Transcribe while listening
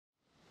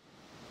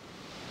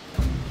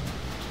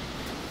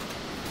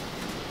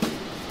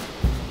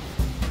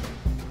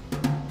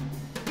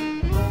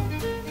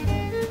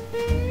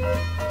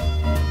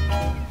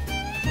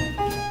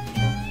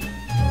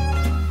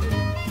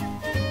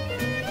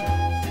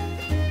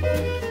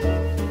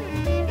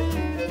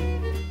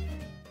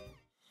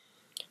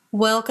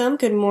Welcome.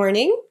 Good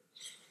morning.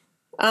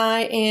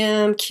 I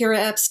am Kira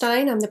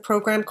Epstein. I'm the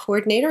program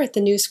coordinator at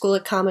the New School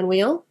at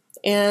Commonweal,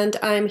 and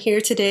I'm here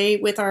today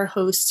with our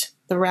host,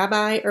 the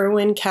Rabbi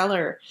Irwin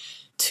Keller,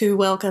 to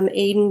welcome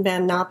Aden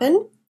van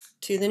Noppen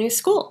to the new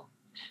school.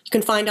 You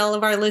can find all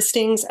of our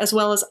listings as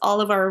well as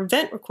all of our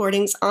event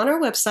recordings on our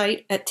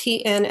website at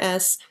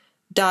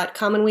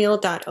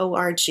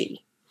tns.commonweal.org.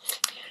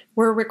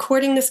 We're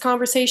recording this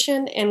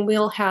conversation, and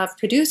we'll have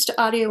produced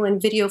audio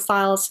and video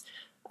files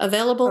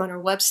available on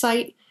our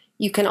website.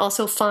 You can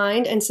also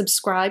find and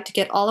subscribe to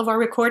get all of our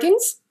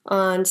recordings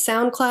on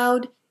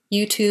SoundCloud,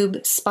 YouTube,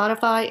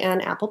 Spotify, and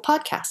Apple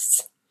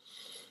Podcasts.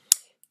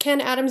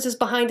 Ken Adams is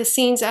behind the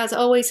scenes, as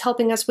always,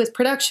 helping us with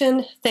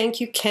production. Thank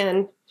you,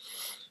 Ken.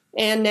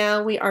 And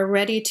now we are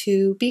ready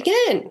to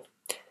begin.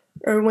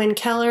 Irwin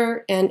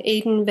Keller and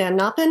Aden van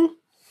Noppen,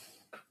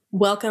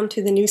 welcome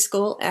to the new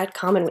school at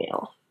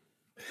Commonweal.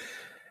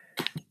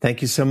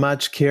 Thank you so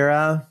much,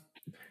 Kira.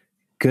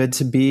 Good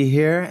to be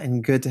here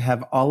and good to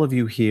have all of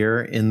you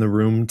here in the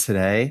room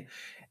today.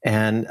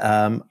 And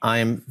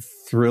I'm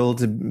thrilled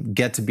to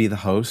get to be the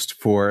host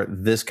for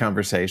this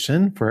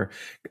conversation, for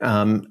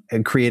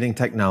creating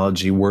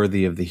technology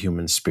worthy of the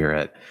human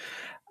spirit.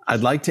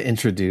 I'd like to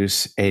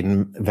introduce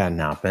Aden van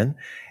Noppen.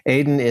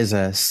 Aden is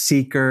a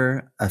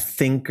seeker, a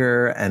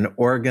thinker, an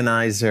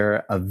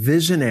organizer, a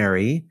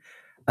visionary,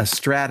 a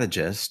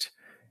strategist,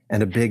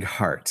 and a big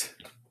heart.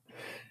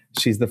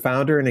 She's the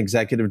founder and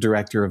executive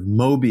director of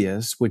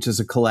Mobius, which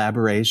is a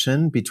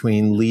collaboration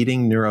between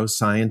leading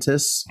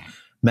neuroscientists,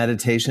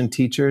 meditation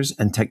teachers,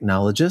 and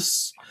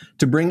technologists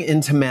to bring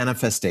into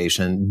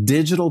manifestation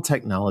digital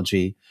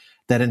technology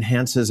that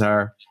enhances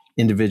our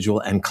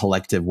individual and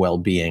collective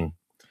well-being.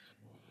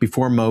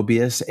 Before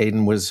Mobius,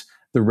 Aden was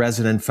the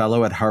resident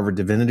fellow at Harvard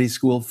Divinity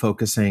School,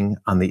 focusing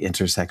on the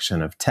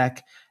intersection of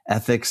tech,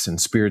 ethics, and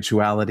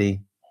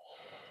spirituality.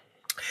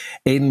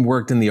 Aden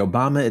worked in the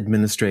Obama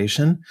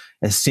administration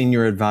as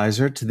senior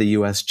advisor to the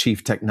U.S.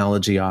 Chief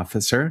Technology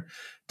Officer,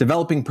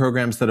 developing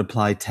programs that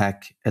apply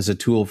tech as a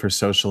tool for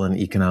social and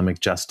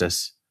economic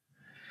justice.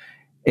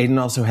 Aden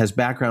also has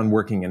background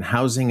working in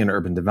housing and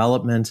urban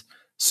development,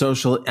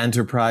 social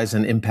enterprise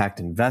and impact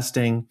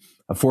investing,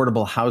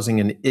 affordable housing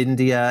in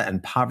India,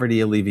 and poverty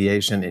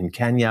alleviation in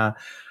Kenya.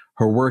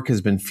 Her work has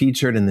been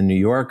featured in The New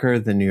Yorker,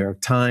 The New York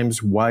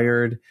Times,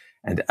 Wired,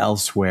 and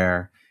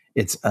elsewhere.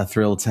 It's a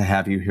thrill to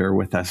have you here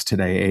with us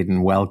today,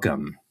 Aden.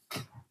 Welcome.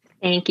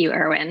 Thank you,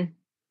 Irwin.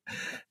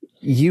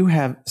 You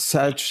have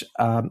such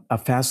a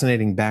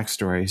fascinating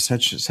backstory,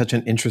 such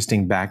an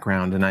interesting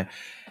background, and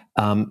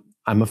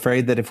I'm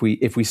afraid that if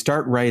we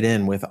start right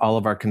in with all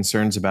of our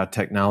concerns about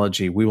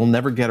technology, we will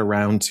never get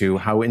around to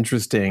how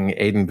interesting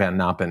Aden van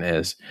Noppen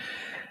is.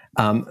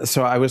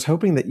 So I was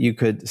hoping that you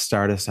could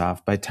start us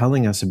off by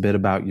telling us a bit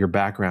about your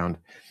background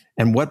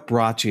and what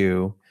brought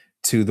you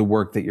to the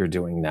work that you're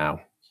doing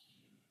now.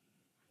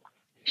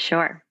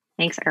 Sure.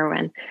 Thanks,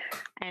 Irwin.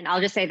 And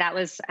I'll just say that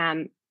was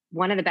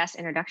one of the best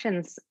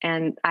introductions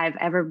I've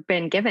ever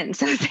been given.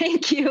 So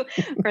thank you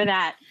for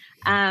that.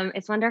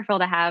 It's wonderful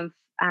to have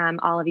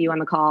all of you on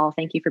the call.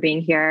 Thank you for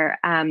being here.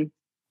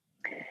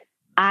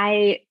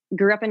 I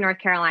grew up in North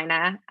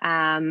Carolina.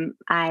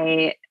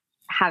 I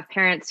have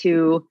parents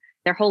who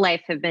their whole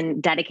life have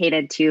been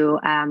dedicated to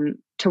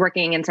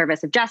working in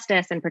service of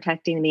justice and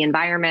protecting the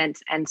environment.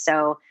 And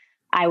so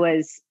I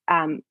was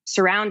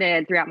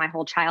surrounded throughout my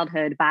whole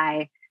childhood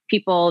by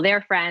people,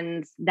 their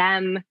friends,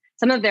 them.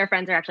 Some of their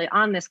friends are actually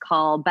on this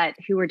call, but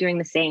who were doing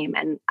the same.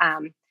 And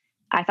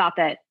I thought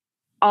that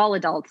all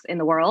adults in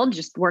the world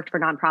just worked for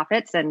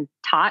nonprofits and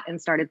taught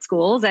and started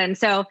schools. And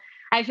so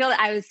I feel that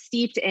I was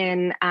steeped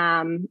in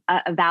a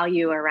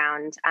value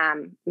around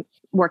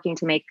working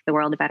to make the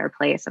world a better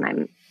place. And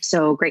I'm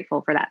so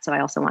grateful for that. So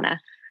I also want to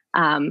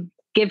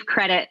give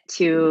credit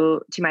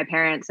to my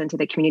parents and to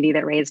the community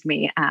that raised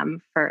me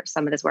for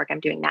some of this work I'm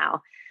doing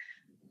now.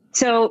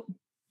 So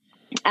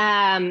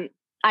I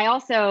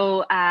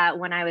also,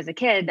 when I was a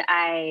kid,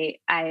 I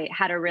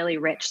had a really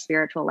rich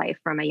spiritual life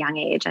from a young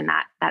age, and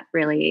that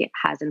really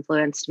has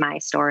influenced my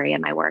story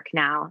and my work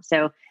now.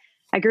 So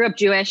I grew up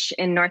Jewish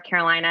in North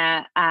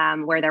Carolina,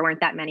 where there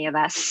weren't that many of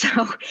us.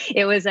 So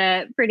it was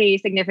a pretty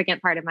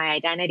significant part of my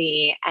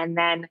identity. And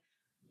then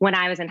when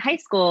I was in high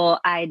school,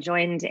 I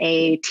joined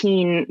a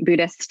teen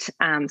Buddhist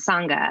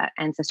Sangha,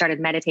 and so started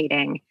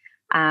meditating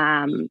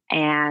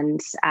and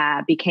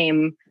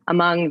became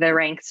among the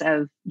ranks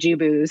of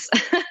Jubus,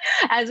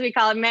 as we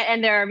call them.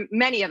 And there are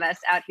many of us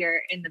out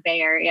here in the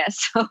Bay Area,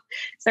 so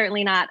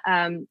certainly not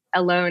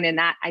alone in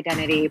that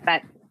identity.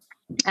 But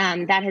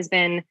that has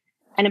been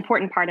an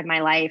important part of my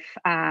life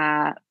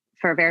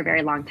for a very,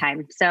 very long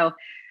time. So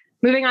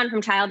moving on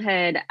from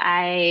childhood,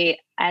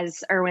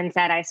 as Irwin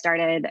said, I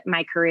started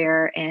my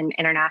career in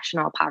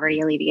international poverty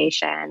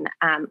alleviation,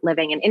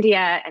 living in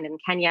India and in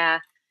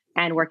Kenya,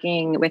 and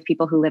working with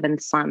people who live in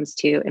slums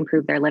to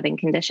improve their living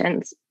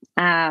conditions.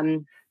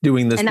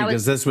 Doing this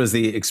because this was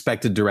the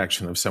expected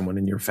direction of someone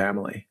in your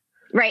family.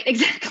 Right,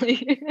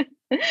 exactly.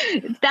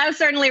 That was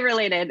certainly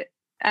related.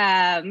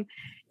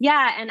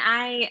 Yeah, and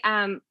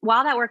I,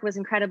 while that work was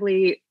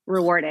incredibly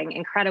rewarding,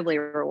 incredibly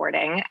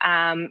rewarding.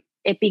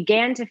 It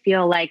began to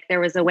feel like there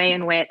was a way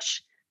in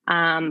which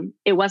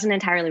it wasn't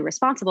entirely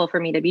responsible for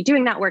me to be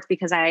doing that work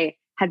because I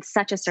had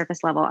such a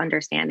surface level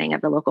understanding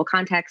of the local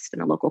context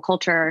and the local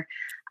culture.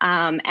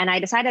 And I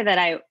decided that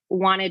I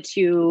wanted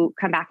to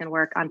come back and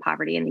work on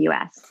poverty in the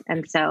US.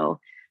 And so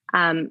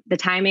the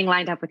timing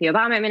lined up with the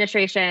Obama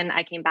administration.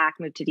 I came back,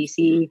 moved to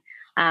DC,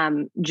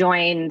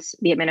 joined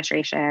the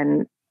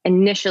administration,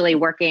 initially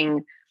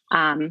working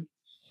on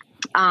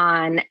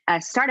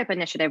a startup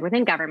initiative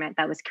within government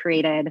that was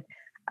created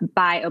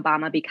by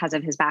Obama because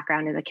of his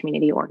background as a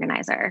community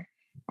organizer.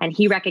 And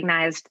he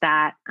recognized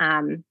that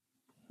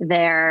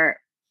the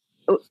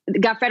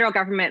federal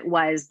government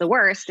was the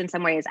worst in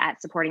some ways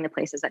at supporting the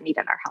places that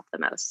needed our help the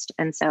most.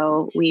 And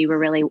so we were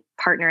really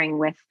partnering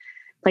with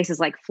places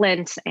like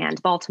Flint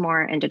and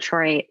Baltimore and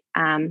Detroit.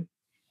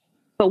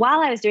 But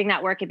while I was doing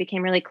that work, it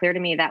became really clear to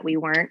me that we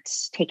weren't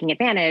taking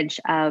advantage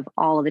of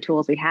all of the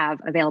tools we have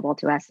available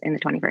to us in the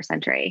 21st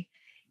century.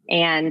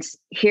 And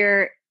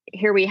here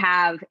we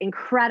have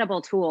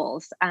incredible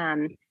tools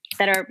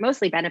that are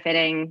mostly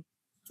benefiting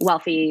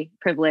wealthy,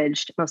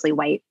 privileged, mostly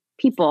white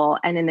people.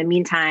 And in the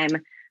meantime,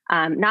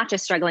 not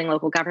just struggling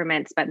local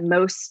governments, but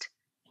most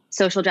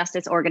social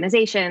justice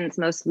organizations,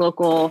 most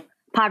local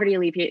poverty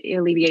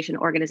alleviation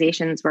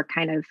organizations were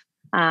kind of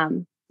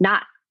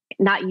not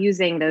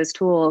using those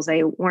tools.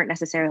 They weren't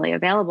necessarily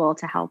available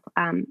to help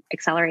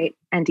accelerate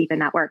and deepen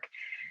that work.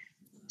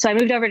 So I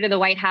moved over to the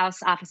White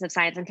House Office of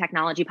Science and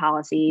Technology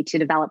Policy to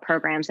develop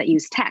programs that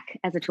use tech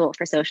as a tool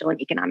for social and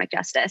economic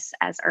justice,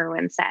 as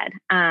Irwin said.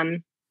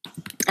 And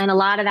a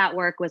lot of that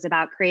work was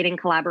about creating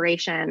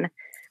collaboration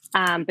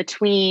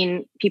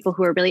between people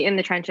who are really in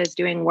the trenches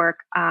doing work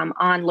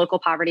on local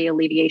poverty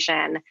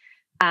alleviation,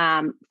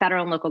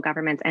 federal and local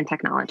governments, and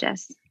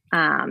technologists,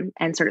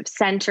 and sort of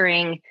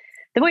centering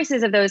the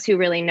voices of those who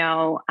really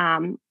know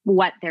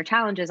what their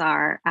challenges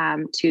are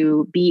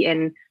to be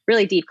in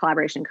really deep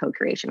collaboration,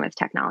 co-creation with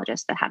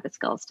technologists that have the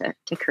skills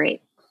to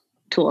create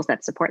tools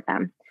that support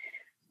them.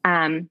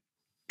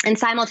 And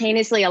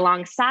simultaneously,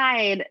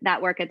 alongside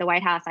that work at the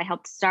White House, I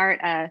helped start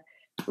a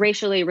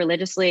racially,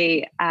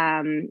 religiously,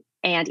 and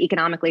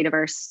economically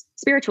diverse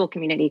spiritual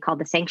community called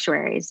the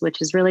Sanctuaries,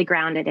 which is really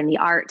grounded in the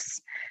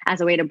arts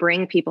as a way to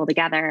bring people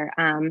together,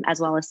 as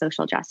well as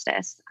social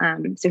justice.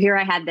 So here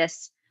I had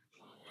this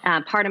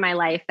part of my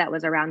life that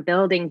was around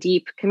building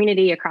deep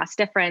community across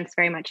difference,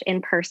 very much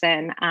in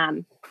person,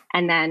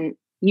 and then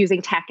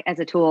using tech as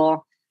a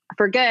tool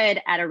for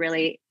good at a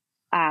really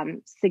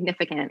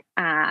significant,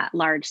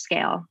 large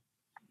scale.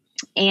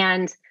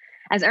 And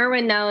as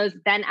Irwin knows,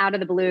 then out of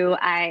the blue,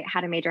 I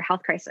had a major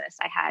health crisis.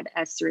 I had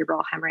a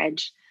cerebral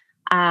hemorrhage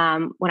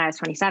when I was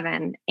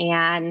 27.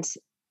 And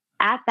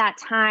at that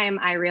time,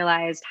 I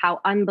realized how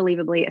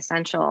unbelievably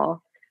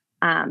essential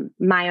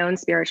my own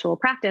spiritual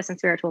practice and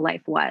spiritual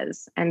life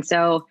was. And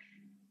so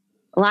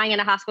lying in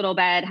a hospital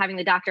bed, having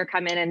the doctor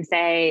come in and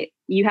say,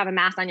 you have a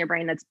mass on your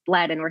brain that's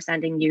bled and we're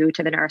sending you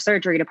to the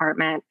neurosurgery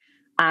department.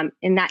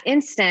 In that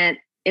instant,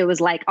 it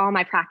was like all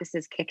my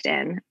practices kicked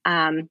in.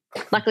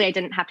 Luckily, I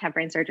didn't have to have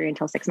brain surgery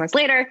until 6 months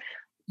later,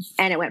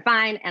 and it went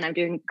fine, and I'm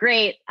doing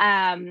great.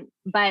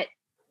 But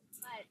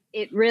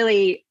it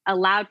really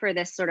allowed for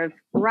this sort of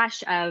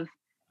rush of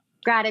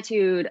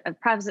gratitude, of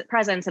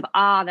presence, of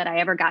awe that I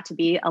ever got to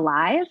be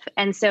alive.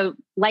 And so,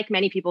 like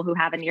many people who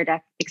have a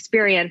near-death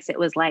experience, it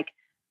was like,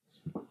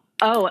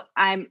 oh,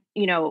 I'm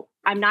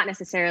not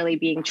necessarily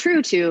being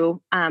true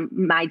to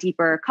my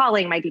deeper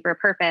calling, my deeper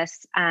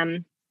purpose.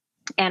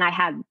 And I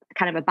had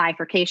kind of a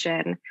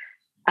bifurcation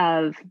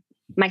of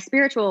my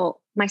spiritual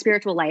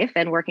life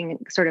and working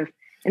sort of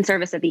in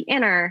service of the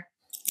inner,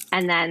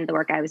 and then the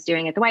work I was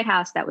doing at the White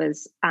House that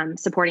was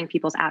supporting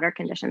people's outer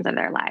conditions of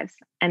their lives.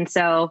 And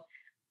so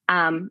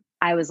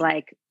I was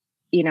like,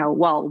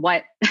 well,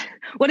 what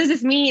does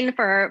this mean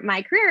for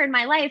my career and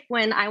my life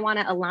when I want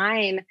to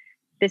align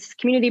this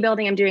community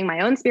building I'm doing,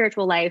 my own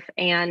spiritual life,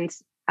 and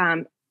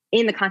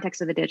in the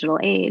context of the digital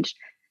age?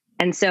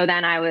 And so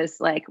then I was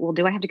like, well,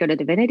 do I have to go to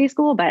divinity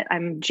school? But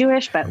I'm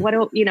Jewish, but what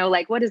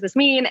does this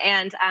mean?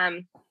 And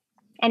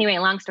anyway,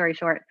 long story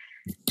short,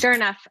 sure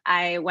enough,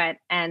 I went,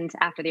 and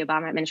after the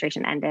Obama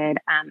administration ended,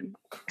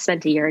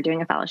 spent a year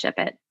doing a fellowship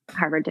at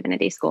Harvard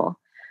Divinity School,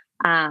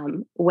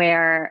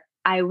 where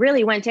I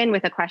really went in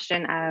with a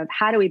question of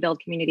how do we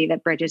build community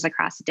that bridges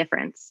across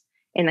difference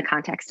in the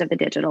context of the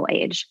digital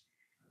age?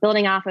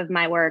 Building off of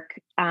my work,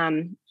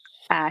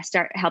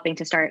 helping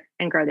to start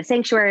and grow the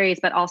sanctuaries,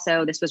 but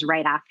also this was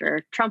right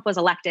after Trump was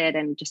elected,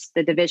 and just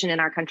the division in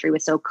our country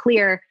was so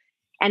clear,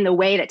 and the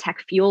way that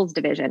tech fuels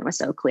division was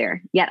so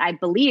clear. Yet I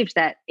believed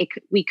that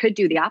we could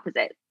do the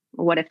opposite.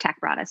 What if tech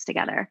brought us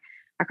together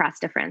across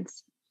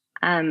difference?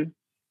 And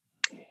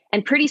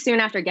pretty soon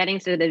after getting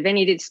to the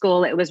divinity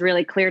school, it was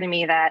really clear to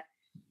me that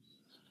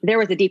there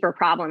was a deeper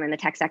problem in the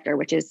tech sector,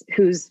 which is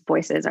whose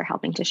voices are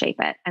helping to shape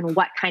it and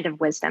what kind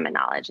of wisdom and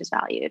knowledge is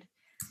valued.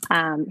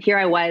 Here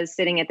I was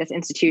sitting at this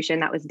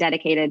institution that was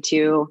dedicated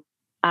to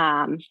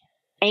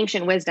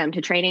ancient wisdom,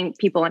 to training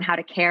people in how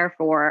to care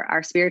for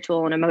our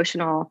spiritual and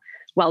emotional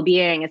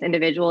well-being as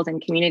individuals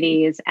and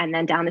communities. And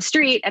then down the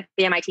street at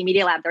the MIT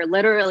Media Lab, they're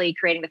literally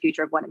creating the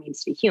future of what it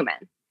means to be human.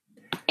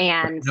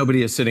 And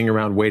nobody is sitting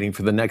around waiting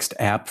for the next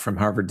app from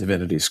Harvard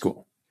Divinity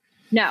School.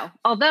 No,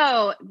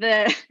 although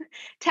the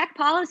tech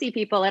policy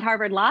people at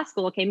Harvard Law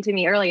School came to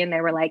me early and they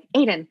were like,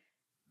 Aden,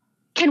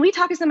 can we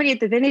talk to somebody at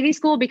Divinity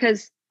School?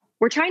 Because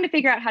we're trying to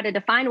figure out how to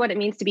define what it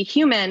means to be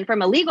human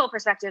from a legal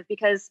perspective,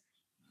 because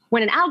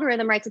when an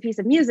algorithm writes a piece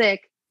of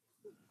music,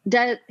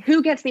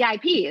 who gets the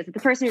IP? Is it the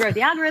person who wrote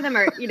the algorithm?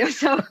 Or,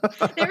 so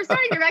they were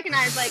starting to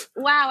recognize like,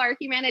 wow, our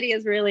humanity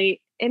is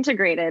really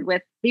integrated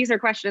with, these are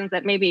questions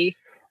that maybe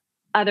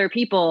other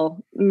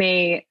people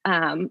may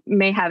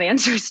have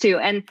answers to,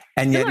 and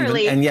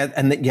similarly,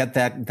 yet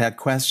that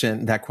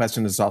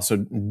question is also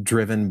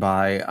driven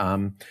by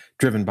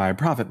a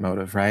profit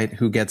motive, right?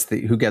 Who gets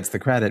the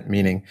credit?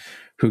 Meaning,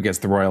 who gets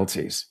the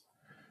royalties?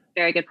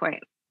 Very good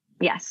point.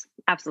 Yes,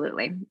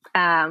 absolutely.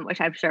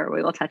 Which I'm sure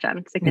we will touch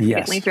on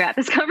significantly throughout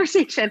this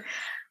conversation.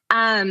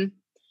 And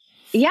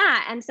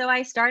so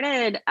I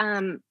started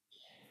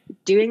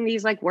doing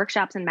these like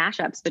workshops and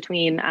mashups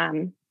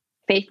between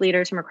faith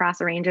leaders from across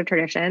a range of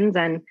traditions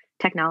and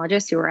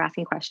technologists who were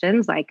asking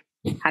questions like,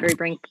 how do we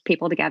bring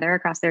people together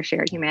across their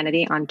shared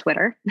humanity on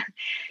Twitter?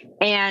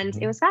 And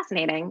it was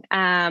fascinating.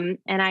 And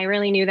I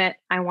really knew that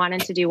I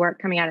wanted to do work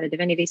coming out of the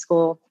Divinity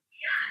School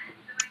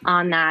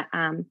on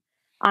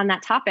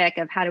that topic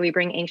of how do we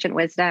bring ancient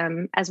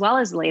wisdom as well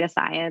as the latest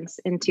science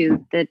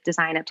into the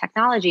design of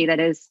technology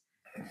that is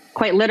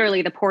quite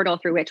literally the portal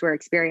through which we're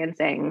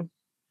experiencing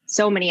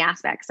so many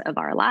aspects of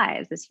our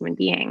lives as human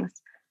beings.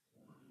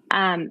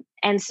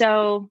 And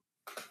so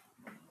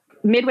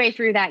midway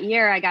through that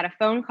year, I got a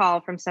phone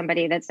call from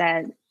somebody that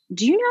said,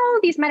 do you know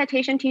these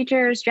meditation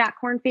teachers, Jack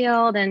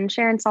Kornfield and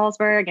Sharon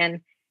Salzberg?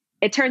 And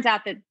it turns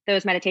out that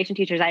those meditation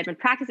teachers, I had been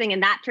practicing in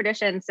that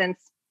tradition since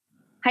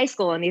high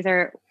school. And these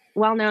are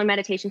well-known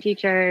meditation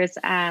teachers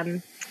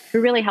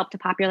who really helped to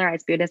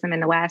popularize Buddhism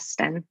in the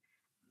West. And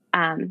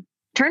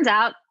turns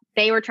out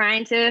they were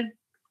trying to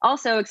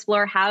also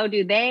explore how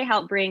do they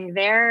help bring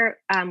their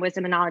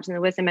wisdom and knowledge and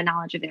the wisdom and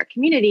knowledge of their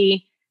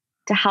community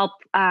to help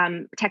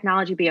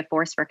technology be a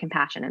force for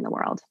compassion in the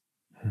world.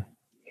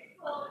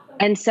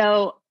 And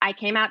so I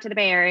came out to the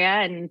Bay Area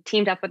and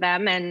teamed up with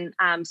them and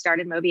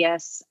started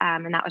Mobius.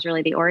 And that was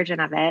really the origin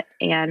of it.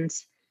 And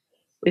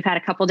we've had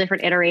a couple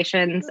different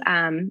iterations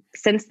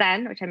since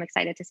then, which I'm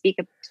excited to speak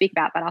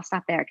about, but I'll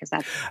stop there because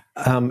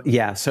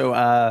that's... So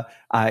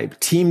I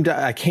came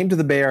to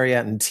the Bay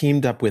Area and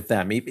teamed up with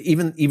them.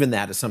 Even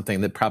that is something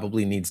that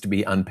probably needs to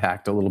be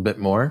unpacked a little bit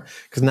more,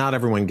 because not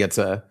everyone gets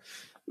a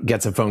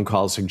phone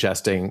call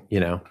suggesting,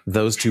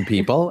 those two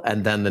people.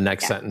 And then the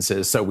next sentence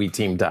is, so we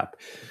teamed up.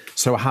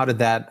 So how did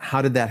that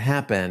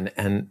happen?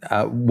 And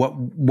what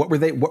were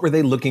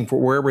they looking for?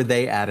 Where were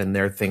they at in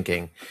their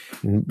thinking?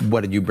 And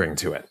what did you bring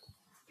to it?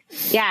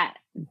 Yeah,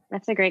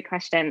 that's a great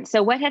question.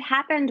 So what had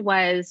happened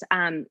was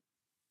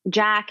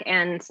Jack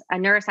and a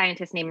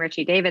neuroscientist named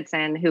Richie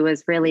Davidson, who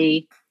was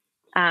really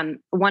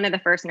one of the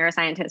first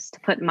neuroscientists to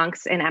put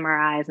monks in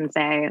MRIs and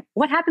say,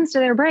 what happens to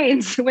their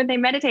brains when they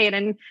meditate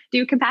and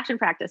do compassion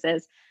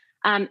practices?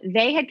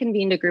 They had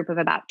convened a group of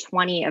about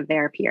 20 of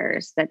their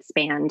peers that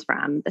spanned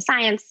from the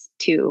science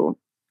to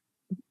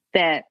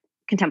the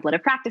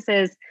contemplative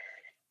practices.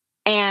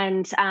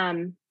 And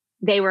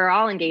they were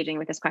all engaging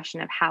with this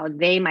question of how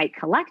they might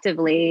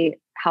collectively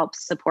help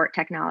support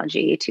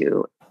technology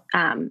to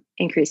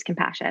increase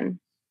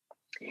compassion.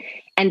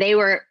 And they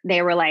were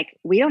like,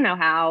 we don't know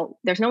how,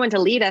 there's no one to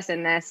lead us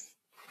in this.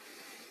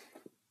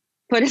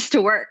 Put us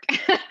to work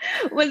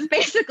was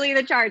basically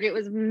the charge. It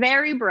was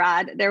very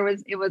broad.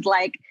 It was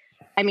like,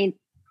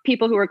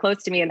 people who were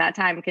close to me in that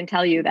time can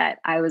tell you that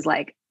I was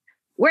like,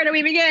 where do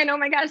we begin? Oh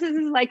my gosh, this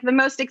is like the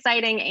most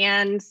exciting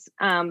and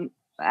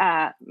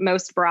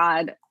most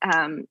broad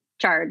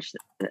charge.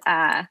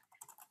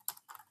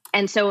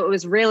 And so it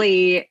was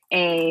really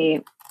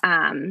a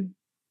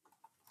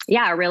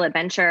real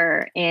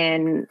adventure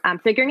in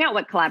figuring out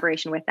what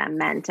collaboration with them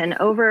meant. And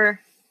over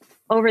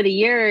the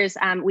years,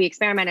 we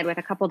experimented with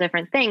a couple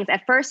different things.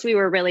 At first, we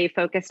were really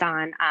focused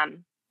on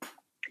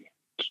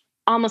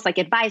almost like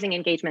advising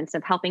engagements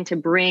of helping to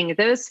bring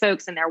those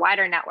folks and their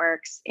wider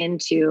networks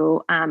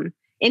into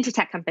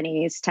tech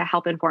companies to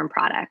help inform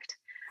product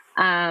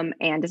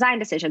and design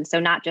decisions. So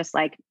not just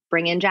like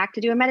bring in Jack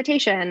to do a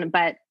meditation,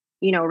 but,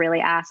 really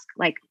ask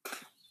like,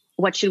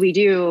 what should we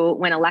do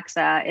when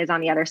Alexa is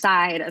on the other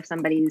side of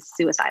somebody's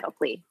suicidal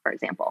plea, for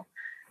example?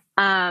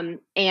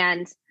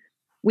 And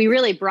we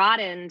really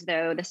broadened,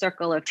 though, the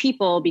circle of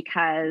people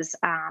because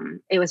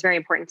it was very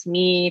important to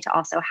me to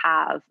also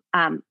have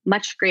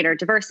much greater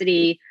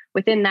diversity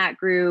within that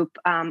group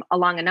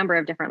along a number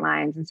of different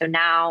lines. And so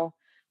now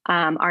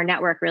our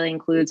network really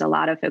includes a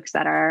lot of folks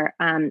that are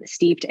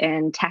steeped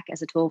in tech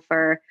as a tool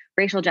for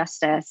racial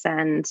justice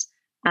and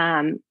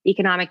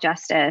economic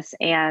justice,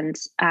 and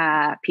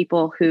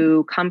people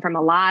who come from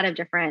a lot of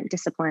different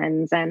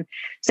disciplines. And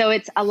so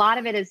a lot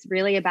of it is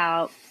really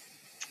about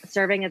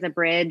serving as a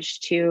bridge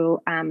to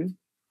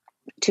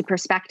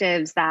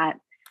perspectives that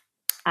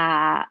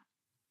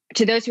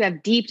to those who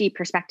have deep, deep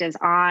perspectives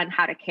on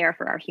how to care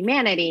for our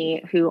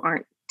humanity, who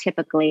aren't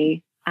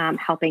typically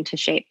helping to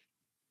shape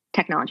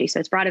technology. So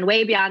it's broadened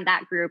way beyond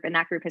that group, and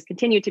that group has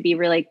continued to be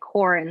really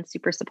core and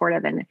super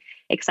supportive and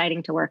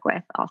exciting to work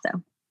with also.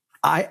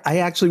 I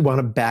actually want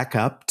to back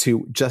up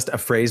to just a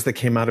phrase that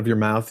came out of your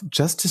mouth,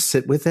 just to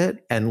sit with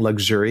it and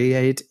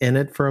luxuriate in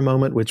it for a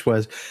moment, which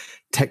was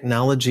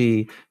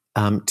technology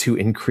to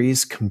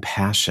increase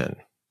compassion.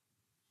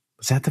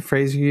 Was that the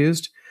phrase you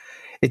used?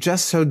 It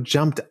just so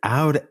jumped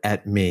out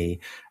at me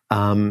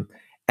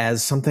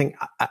as something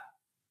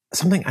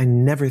I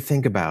never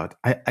think about.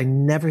 I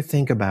never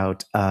think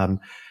about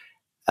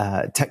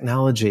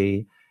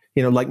technology.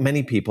 Like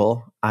many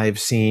people, I've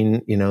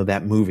seen,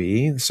 that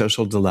movie,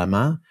 Social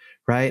Dilemma,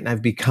 right? And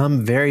I've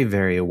become very,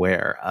 very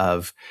aware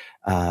of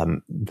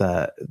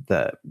the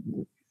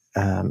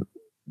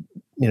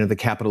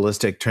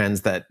capitalistic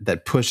trends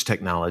that push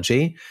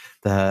technology,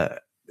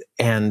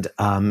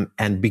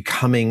 and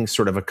becoming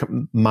sort of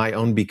my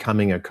own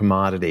becoming a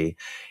commodity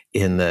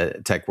in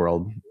the tech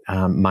world,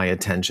 my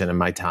attention and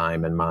my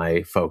time and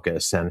my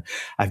focus. And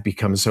I've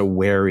become so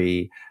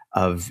wary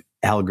of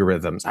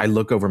algorithms. I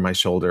look over my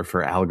shoulder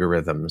for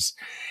algorithms.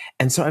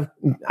 And so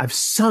I've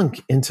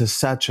sunk into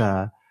such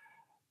a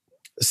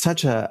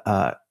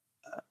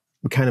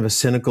kind of a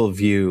cynical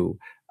view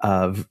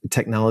of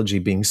technology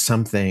being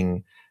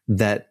something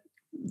that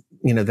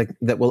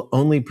that will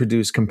only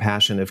produce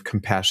compassion if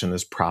compassion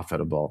is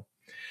profitable.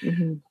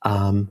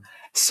 Mm-hmm.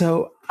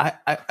 So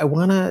I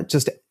want to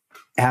just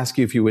ask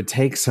you if you would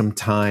take some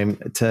time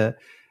to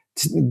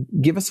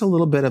give us a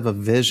little bit of a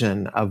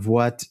vision of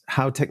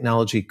how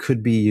technology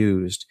could be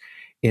used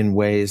in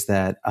ways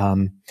that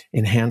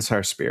enhance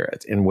our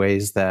spirit, in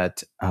ways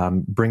that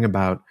bring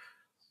about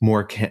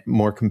more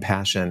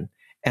compassion,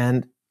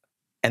 and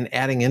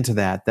adding into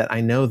that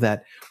I know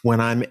that when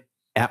I'm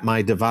at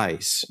my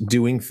device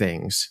doing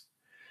things,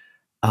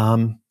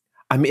 I'm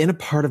in a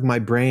part of my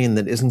brain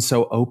that isn't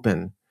so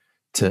open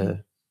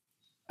to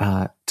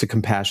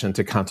compassion,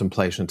 to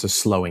contemplation, to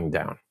slowing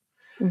down.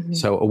 Mm-hmm.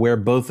 So aware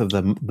both of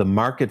the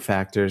market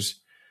factors,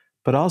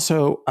 but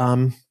also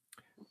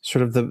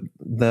sort of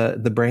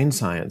the brain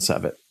science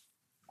of it.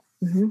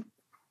 Mm-hmm.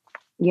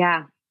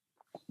 Yeah,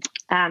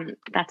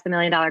 that's the $1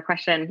 million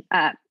question.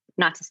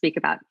 Not to speak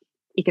about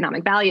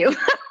economic value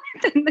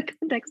in the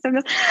context of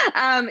this.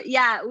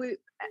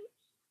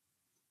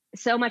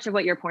 So much of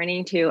what you're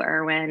pointing to,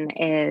 Irwin,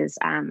 is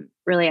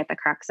really at the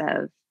crux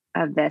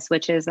of this,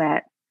 which is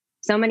that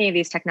so many of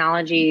these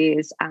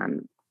technologies,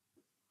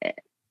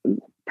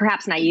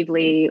 perhaps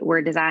naively,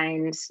 were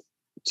designed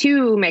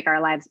to make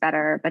our lives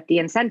better, but the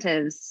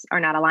incentives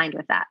are not aligned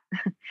with that.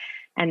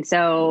 And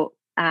so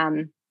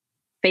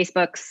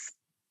Facebook's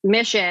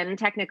mission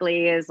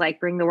technically is like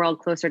bring the world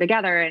closer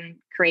together and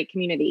create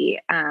community.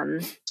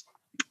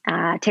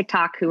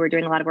 TikTok, who we're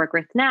doing a lot of work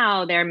with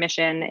now, their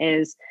mission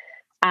is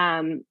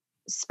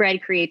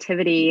spread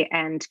creativity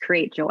and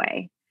create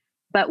joy.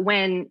 But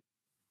when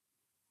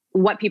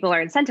what people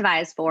are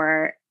incentivized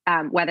for,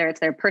 whether it's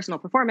their personal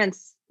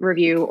performance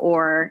review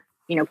or,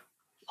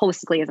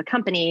 holistically as a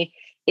company,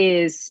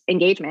 is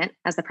engagement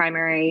as the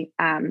primary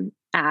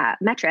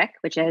metric,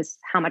 which is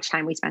how much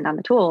time we spend on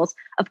the tools,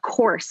 of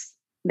course,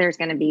 there's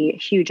going to be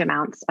huge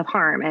amounts of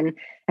harm. And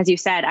as you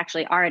said,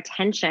 actually, our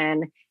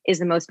attention is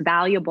the most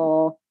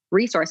valuable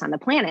resource on the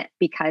planet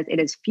because it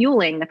is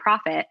fueling the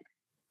profit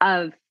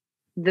of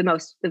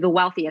the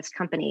wealthiest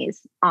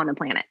companies on the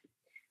planet,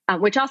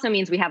 which also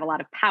means we have a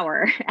lot of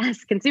power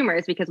as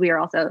consumers because we are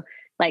also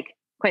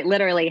quite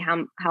literally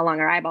how long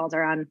our eyeballs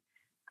are on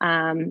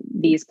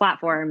these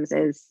platforms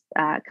is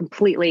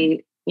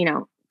completely,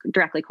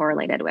 directly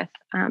correlated with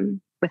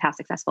how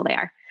successful they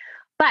are.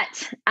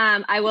 But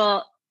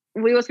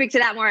we will speak to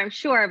that more, I'm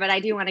sure, but I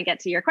do want to get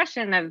to your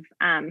question of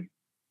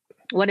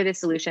what do the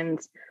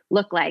solutions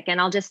look like? And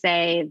I'll just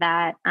say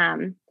that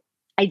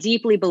I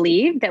deeply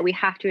believe that we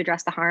have to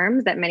address the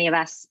harms that many of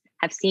us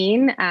have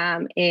seen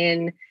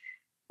in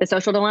the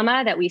social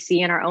dilemma that we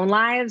see in our own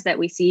lives, that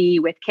we see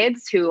with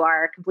kids who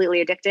are completely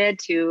addicted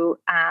to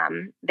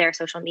their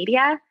social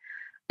media.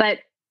 But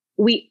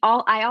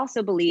I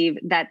also believe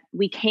that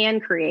we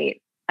can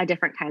create a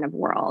different kind of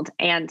world,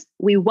 and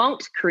we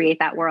won't create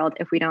that world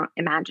if we don't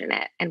imagine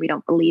it and we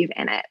don't believe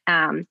in it.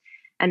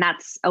 And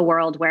that's a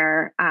world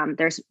where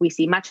we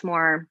see much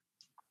more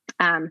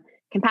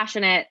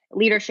compassionate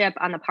leadership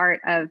on the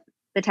part of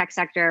the tech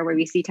sector, where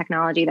we see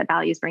technology that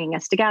values bringing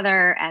us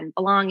together and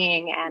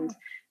belonging and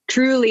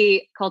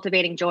truly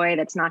cultivating joy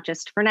that's not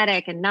just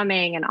frenetic and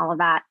numbing and all of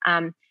that.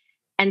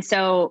 And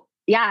so,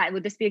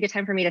 would this be a good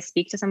time for me to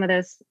speak to some of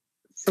those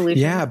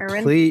solutions? Yeah,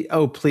 Irwin? please.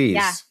 Oh,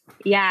 please.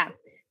 Yeah.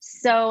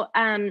 So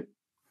I'd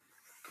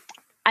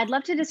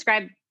love to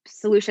describe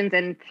solutions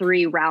in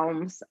 3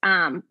 realms.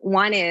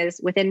 One is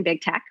within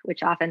big tech,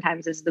 which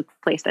oftentimes is the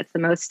place that's the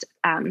most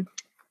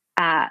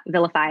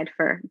vilified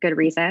for good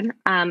reason.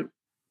 The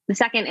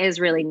second is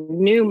really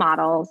new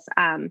models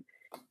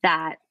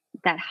that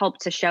help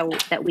to show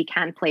that we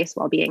can place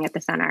well-being at the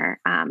center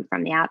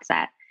from the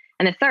outset.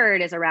 And the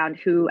third is around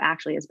who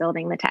actually is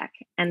building the tech.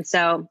 And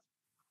so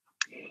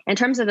In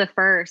terms of the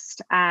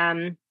first,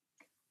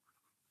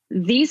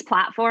 these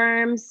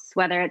platforms,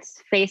 whether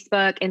it's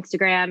Facebook,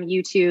 Instagram,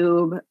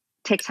 YouTube,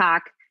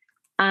 TikTok,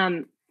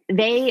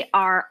 they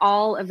are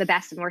all of the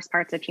best and worst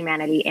parts of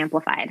humanity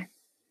amplified.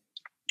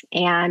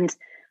 And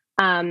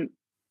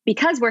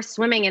because we're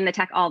swimming in the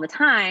tech all the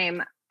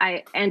time,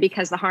 and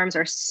because the harms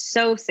are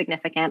so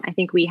significant, I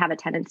think we have a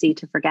tendency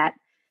to forget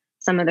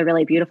some of the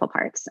really beautiful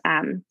parts.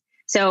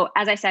 So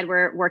as I said,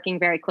 we're working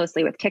very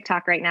closely with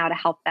TikTok right now to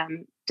help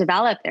them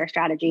develop their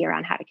strategy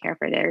around how to care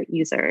for their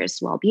users'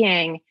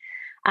 well-being.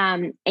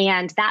 And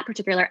that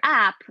particular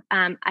app,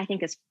 I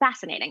think, is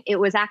fascinating. It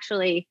was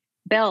actually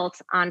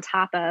built on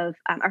top of,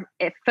 or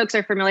if folks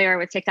are familiar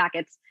with TikTok,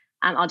 it's,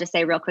 I'll just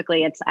say real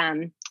quickly, it's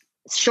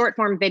short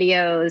form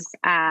videos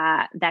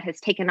that has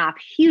taken off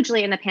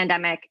hugely in the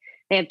pandemic.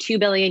 They have 2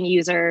 billion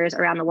users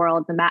around the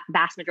world, the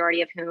vast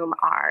majority of whom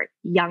are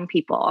young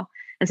people.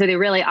 And so they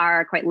really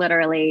are quite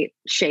literally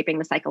shaping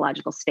the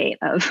psychological state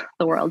of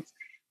the world's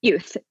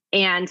youth.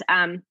 And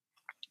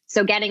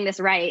so getting this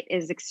right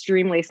is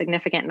extremely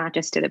significant, not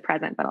just to the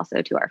present, but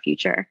also to our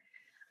future.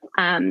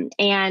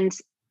 And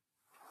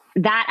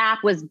that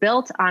app was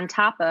built on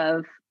top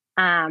of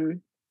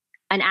an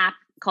app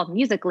called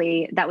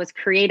Musical.ly that was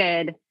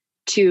created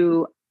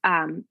to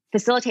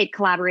facilitate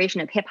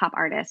collaboration of hip hop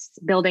artists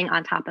building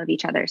on top of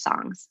each other's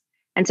songs.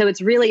 And so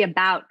it's really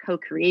about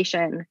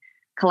co-creation,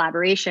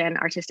 collaboration,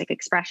 artistic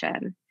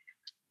expression.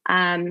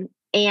 And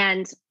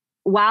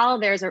while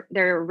there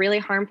are really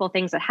harmful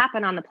things that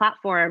happen on the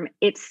platform,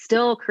 it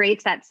still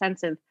creates that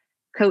sense of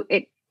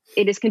it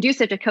is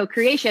conducive to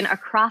co-creation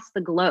across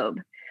the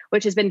globe,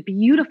 which has been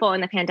beautiful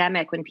in the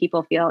pandemic when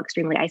people feel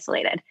extremely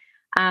isolated.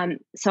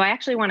 So I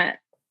actually want to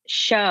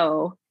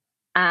show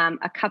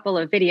a couple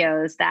of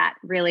videos that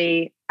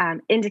really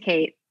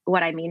indicate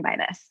what I mean by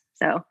this.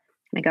 So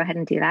can I go ahead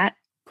and do that?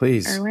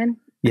 Please. Irwin?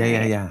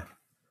 Yeah.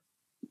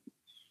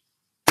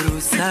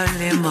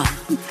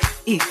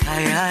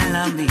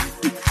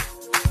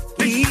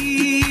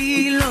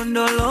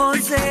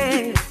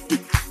 Ilondoloze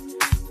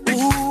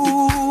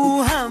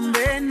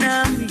uhambe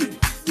nami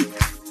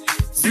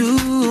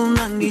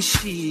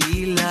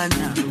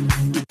zungangishilana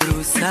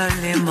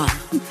Jerusalema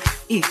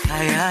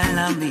ikhaya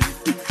lami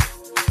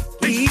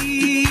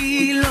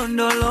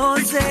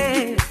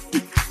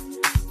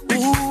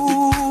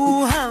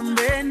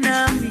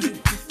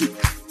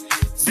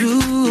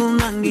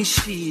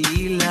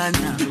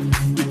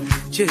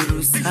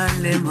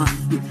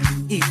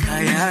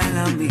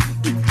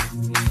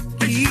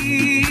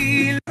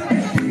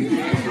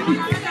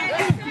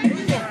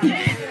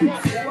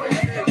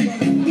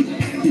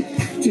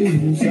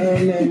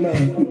Jerusalema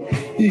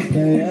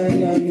ikhaya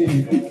lami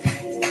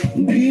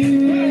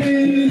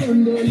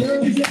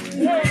ilondoloze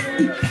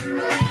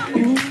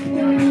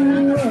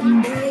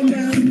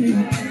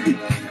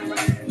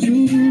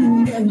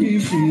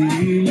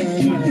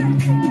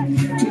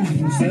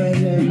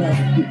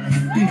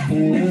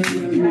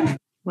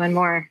One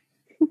more.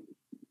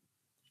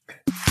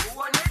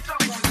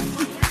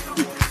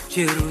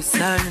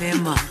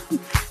 Jerusalema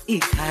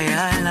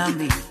ikhaya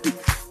lami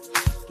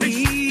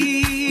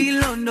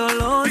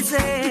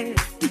ilondoloze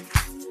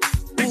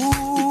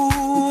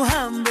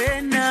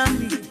uhambe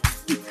nami.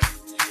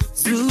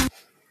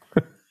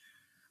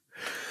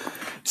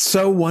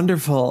 So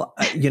wonderful.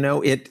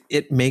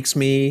 It makes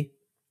me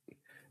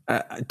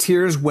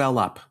tears well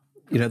up.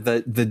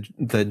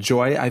 The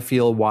joy I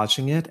feel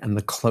watching it and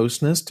the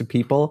closeness to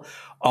people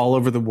all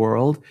over the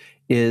world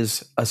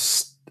is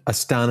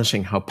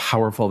astonishing how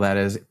powerful that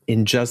is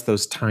in just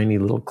those tiny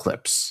little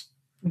clips.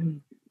 Mm-hmm.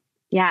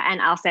 Yeah.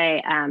 And I'll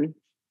say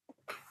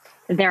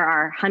there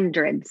are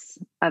hundreds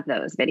of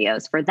those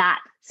videos for that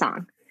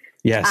song.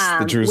 Yes,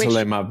 the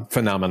Jerusalem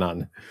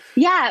phenomenon.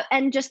 Yeah.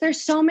 And just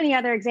there's so many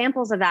other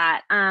examples of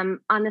that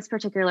on this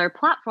particular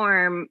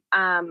platform,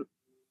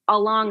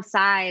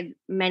 alongside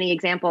many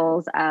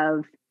examples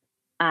of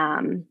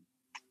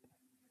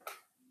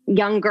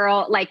young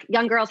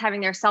girls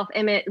having their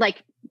self-image.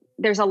 Like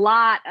there's a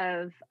lot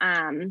of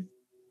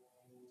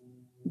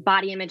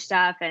body image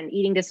stuff and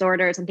eating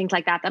disorders and things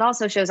like that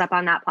also shows up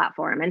on that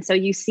platform. And so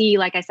you see,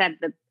 like I said,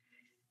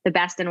 the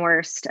best and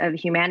worst of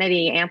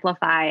humanity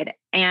amplified.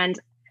 And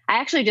I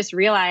actually just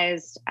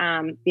realized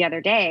the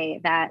other day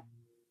that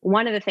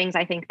one of the things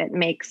I think that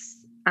makes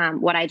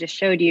what I just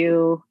showed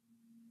you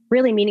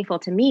really meaningful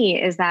to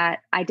me is that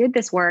I did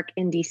this work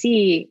in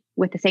DC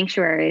with the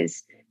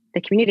sanctuaries,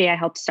 the community I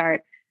helped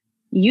start,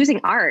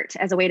 using art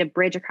as a way to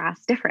bridge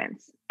across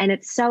difference. And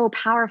it's so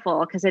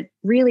powerful because it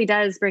really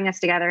does bring us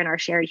together in our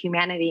shared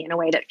humanity in a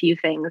way that few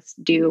things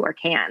do or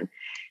can.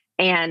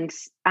 And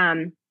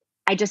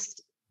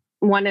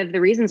one of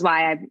the reasons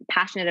why I'm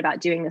passionate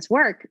about doing this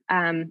work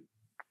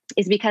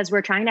is because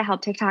we're trying to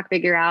help TikTok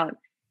figure out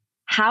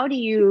how do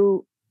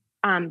you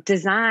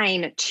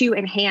design to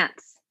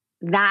enhance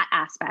that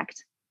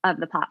aspect of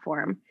the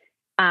platform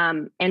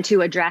and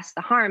to address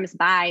the harms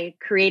by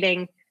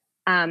creating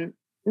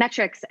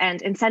metrics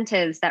and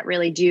incentives that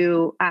really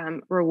do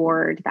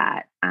reward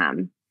that,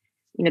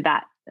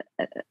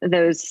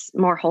 those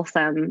more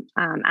wholesome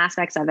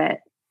aspects of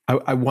it.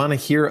 I want to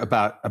hear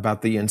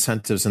about the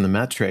incentives and the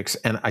metrics.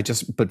 And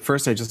but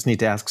first I just need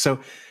to ask, so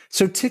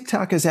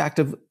TikTok is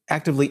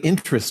actively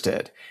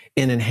interested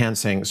in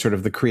enhancing sort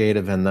of the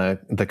creative and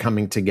the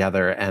coming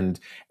together and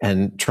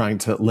trying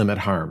to limit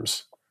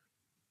harms.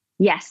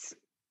 Yes,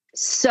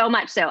 so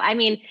much so. I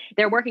mean,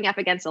 they're working up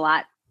against a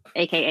lot,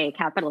 AKA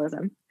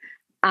capitalism.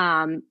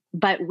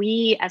 But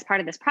we, as part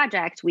of this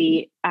project,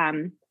 we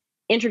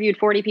interviewed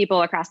 40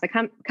 people across the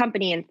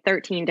company in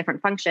 13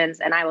 different functions.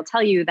 And I will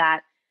tell you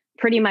that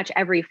pretty much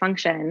every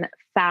function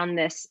found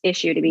this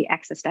issue to be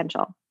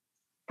existential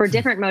for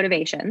different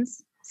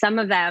motivations. Some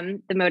of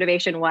them, the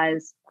motivation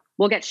was,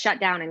 we'll get shut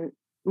down in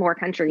more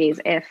countries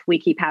if we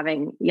keep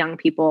having young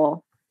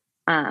people,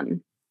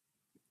 quite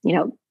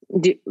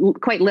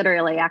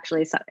literally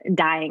actually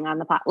dying on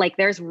the platform. Like,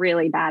 there's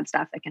really bad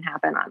stuff that can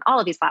happen on all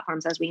of these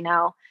platforms, as we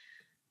know.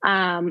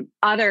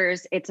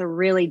 Others, it's a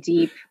really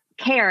deep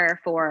care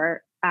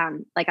for,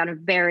 like on a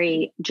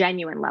very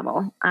genuine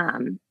level,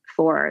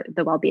 for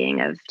the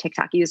well-being of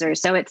TikTok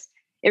users. So it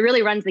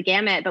really runs the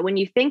gamut. But when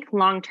you think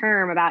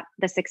long-term about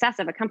the success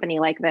of a company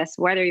like this,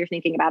 whether you're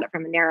thinking about it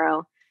from a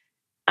narrow,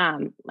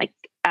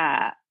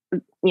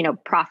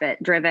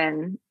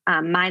 profit-driven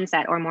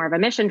mindset or more of a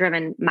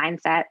mission-driven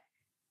mindset,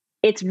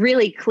 it's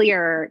really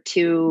clear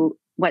to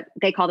what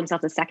they call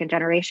themselves a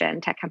second-generation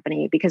tech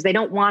company, because they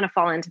don't want to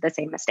fall into the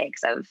same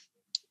mistakes of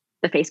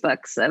the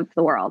Facebooks of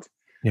the world.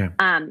 Yeah.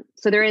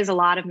 So there is a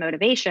lot of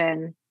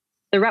motivation.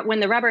 When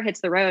the rubber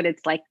hits the road,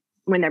 it's like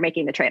when they're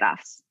making the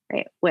trade-offs,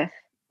 right, with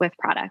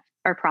product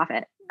or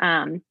profit.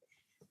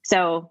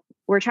 So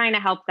we're trying to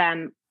help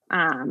them.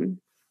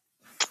 I'm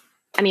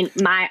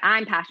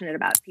passionate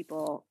about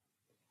people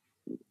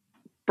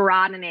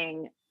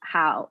broadening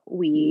how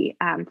we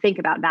think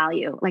about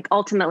value. Like,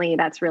 ultimately,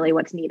 that's really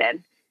what's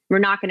needed. We're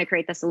not going to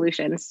create the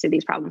solutions to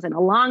these problems in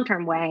a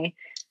long-term way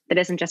that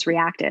isn't just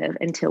reactive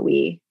until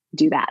we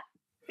do that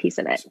piece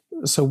of it.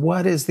 So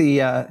what is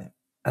the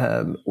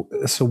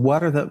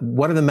what are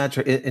the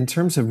metrics in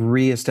terms of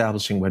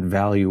reestablishing what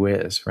value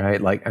is, right?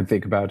 Like, I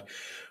think about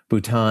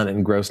Bhutan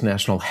and gross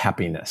national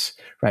happiness,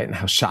 right? And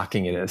how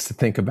shocking it is to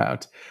think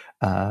about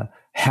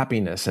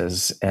happiness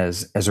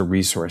as a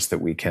resource that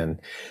we can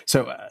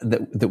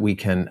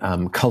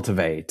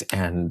cultivate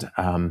and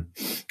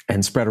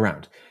spread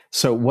around.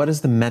 So what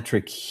does the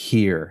metric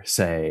here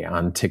say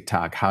on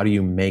TikTok? How do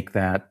you make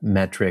that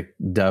metric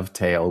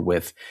dovetail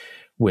with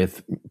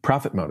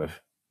profit motive?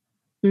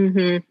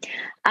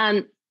 Mm-hmm.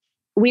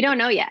 We don't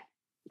know yet.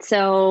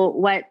 So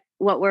what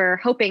we're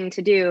hoping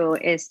to do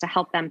is to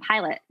help them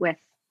pilot with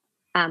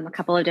a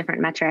couple of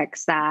different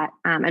metrics that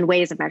and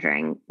ways of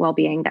measuring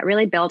well-being that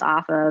really build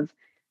off of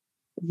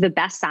the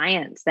best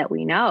science that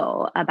we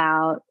know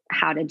about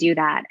how to do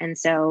that. And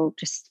so,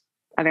 just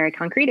a very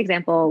concrete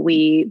example,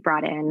 we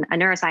brought in a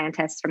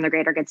neuroscientist from the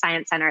Greater Good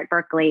Science Center at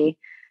Berkeley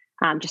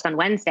just on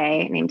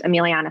Wednesday, named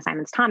Emiliana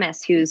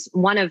Simons-Thomas, who's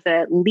one of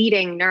the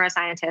leading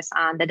neuroscientists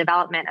on the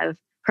development of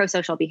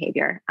prosocial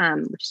behavior,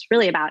 which is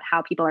really about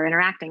how people are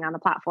interacting on the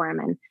platform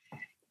and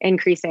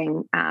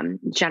increasing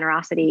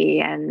generosity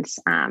and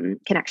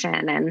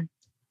connection and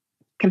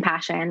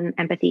compassion,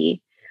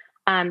 empathy.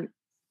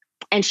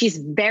 And she's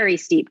very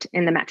steeped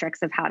in the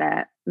metrics of how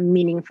to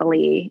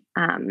meaningfully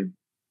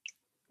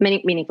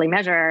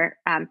measure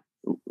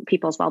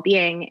people's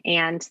well-being.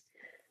 And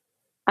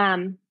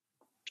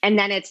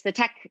then it's the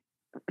tech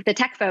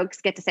folks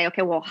get to say,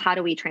 okay, well, how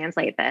do we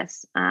translate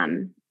this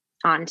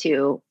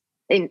into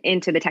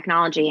the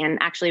technology? And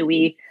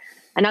actually,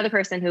 another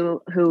person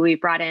who we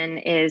brought in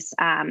is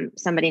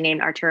somebody named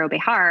Arturo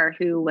Bejar,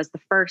 who was the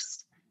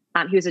first.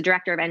 He was a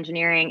director of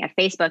engineering at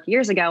Facebook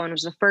years ago and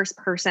was the first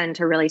person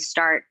to really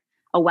start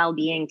a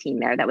well-being team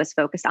there that was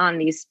focused on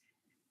these,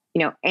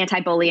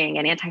 anti-bullying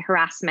and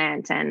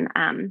anti-harassment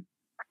and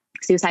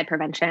suicide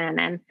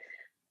prevention.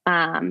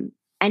 And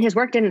his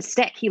work didn't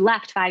stick. He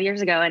left 5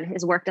 years ago, and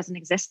his work doesn't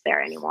exist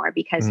there anymore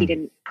because he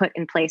didn't put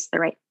in place the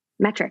right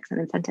metrics and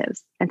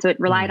incentives. And so it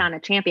relied on a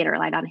champion, it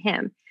relied on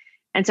him.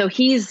 And so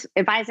he's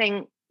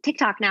advising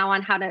TikTok now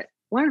on how to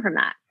learn from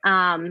that.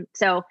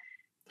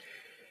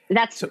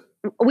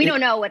 We don't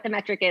know what the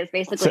metric is,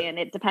 basically, and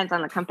it depends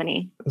on the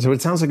company. So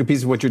it sounds like a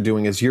piece of what you're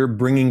doing is you're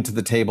bringing to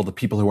the table the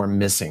people who are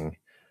missing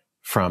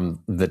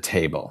from the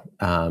table,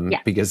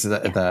 because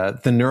the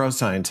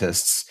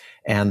neuroscientists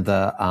and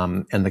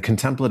the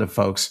contemplative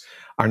folks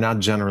are not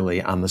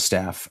generally on the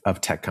staff of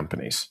tech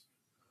companies.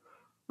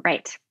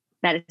 Right.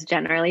 That is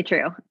generally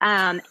true.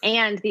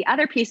 And the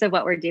other piece of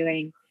what we're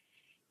doing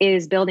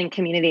is building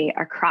community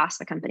across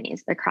the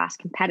companies, across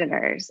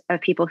competitors, of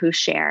people who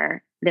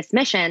share this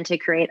mission to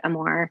create a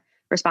more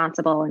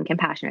responsible and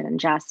compassionate and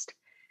just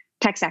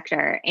tech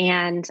sector.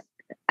 And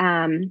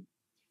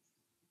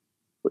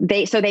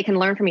they can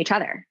learn from each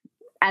other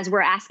as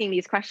we're asking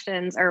these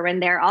questions, or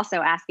when they're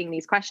also asking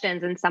these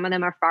questions, and some of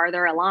them are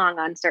farther along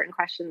on certain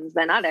questions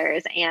than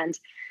others. And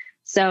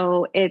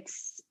so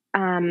it's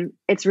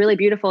really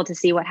beautiful to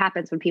see what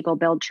happens when people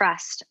build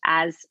trust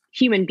as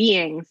human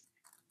beings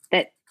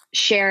that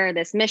share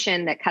this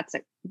mission that cuts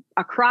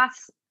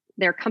across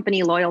their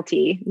company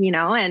loyalty,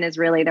 and is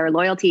really their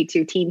loyalty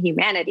to team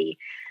humanity.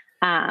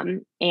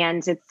 And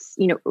it's,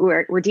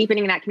 we're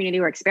deepening that community.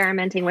 We're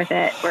experimenting with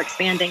it. We're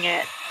expanding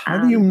it.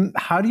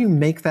 How do you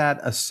make that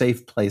a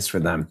safe place for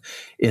them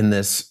in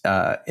this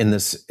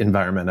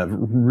environment of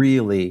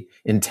really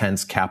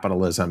intense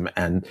capitalism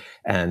and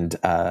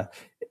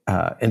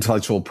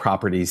intellectual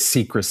property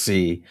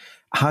secrecy?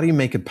 How do you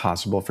make it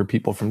possible for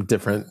people from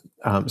different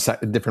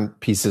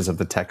pieces of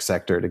the tech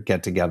sector to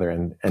get together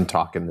and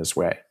talk in this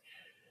way?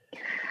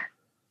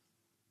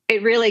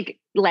 It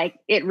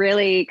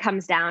really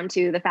comes down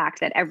to the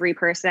fact that every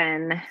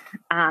person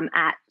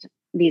at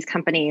these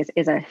companies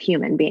is a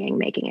human being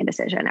making a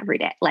decision every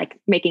day, like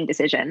making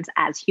decisions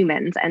as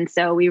humans. And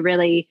so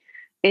it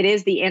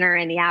is the inner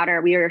and the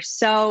outer. We are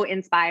so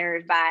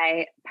inspired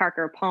by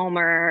Parker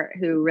Palmer,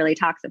 who really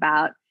talks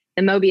about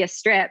the Mobius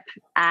strip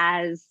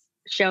as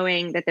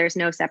showing that there's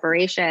no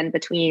separation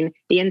between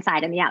the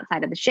inside and the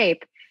outside of the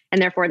shape. And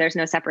therefore there's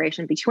no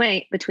separation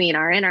between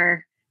our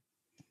inner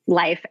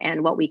life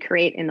and what we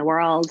create in the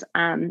world,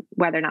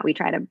 whether or not we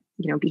try to,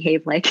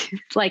 behave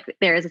like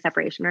there is a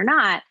separation or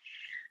not.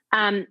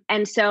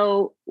 And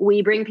so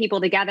we bring people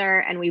together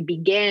and we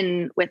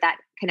begin with that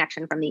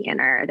connection from the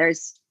inner.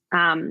 There's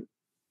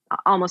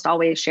almost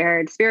always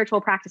shared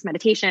spiritual practice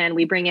meditation.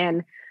 We bring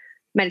in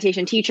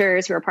meditation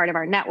teachers who are part of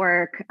our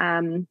network.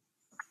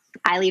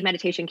 I lead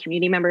meditation,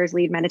 community members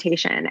lead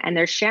meditation, and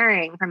they're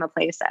sharing from a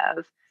place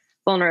of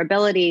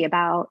vulnerability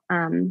about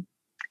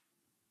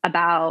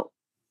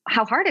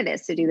how hard it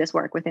is to do this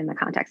work within the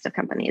context of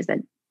companies that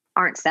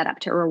aren't set up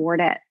to reward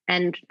it.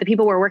 And the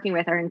people we're working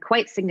with are in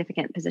quite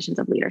significant positions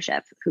of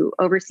leadership who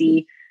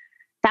oversee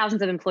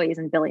thousands of employees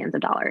and billions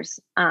of dollars,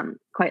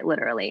 quite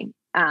literally.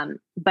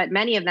 But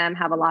many of them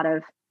have a lot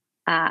of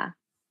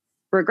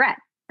regret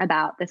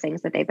about the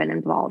things that they've been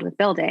involved with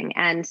building.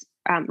 And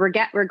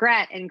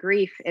regret and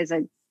grief is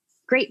a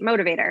great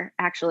motivator,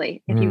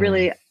 actually, if you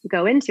really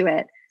go into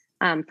it,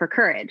 for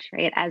courage,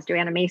 right? As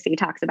Joanna Macy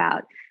talks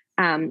about,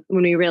 when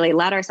we really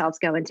let ourselves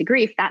go into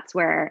grief, that's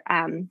where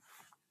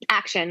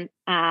action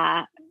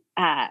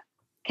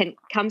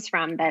comes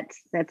from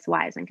that's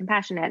wise and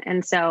compassionate.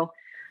 And so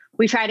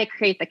we try to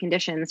create the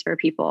conditions for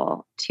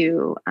people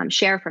to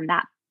share from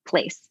that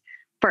place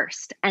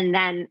first. And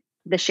then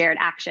the shared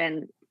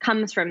action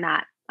comes from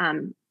that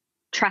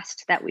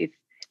trust that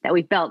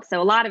we've built.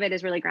 So a lot of it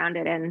is really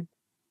grounded in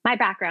my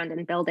background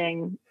in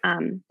building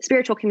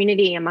spiritual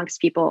community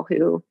amongst people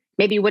who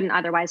maybe wouldn't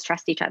otherwise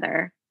trust each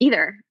other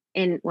either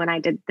when I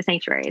did the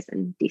sanctuaries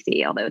in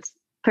DC, although it's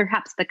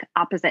perhaps the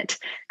opposite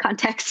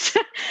context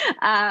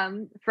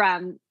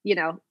from,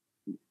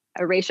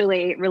 a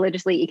racially,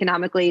 religiously,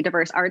 economically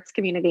diverse arts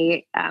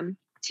community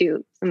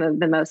to some of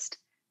the most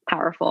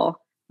powerful,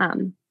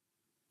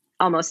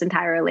 almost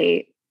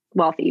entirely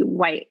wealthy,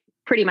 white,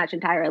 pretty much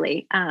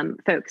entirely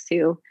folks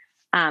who,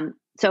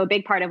 so a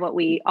big part of what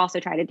we also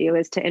try to do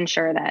is to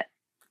ensure that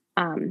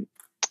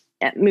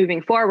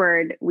moving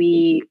forward,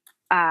 we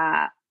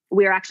are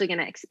actually going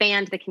to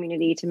expand the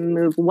community to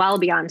move well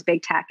beyond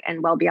big tech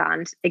and well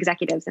beyond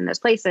executives in those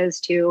places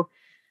to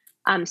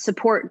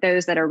support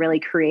those that are really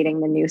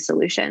creating the new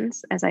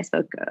solutions, as I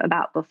spoke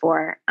about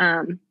before,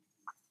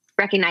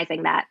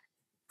 recognizing that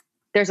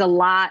there's a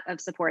lot of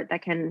support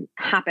that can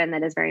happen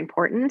that is very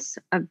important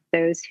of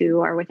those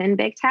who are within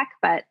big tech.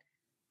 But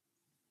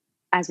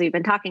as we've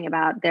been talking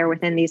about, they're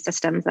within these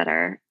systems that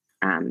are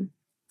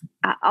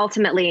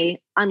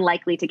ultimately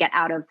unlikely to get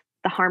out of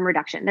the harm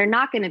reduction. They're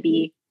not going to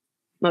be,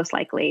 most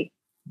likely,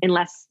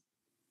 unless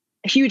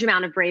a huge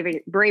amount of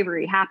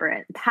bravery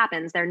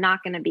happens, they're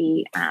not going to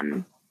be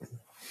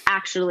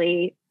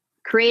actually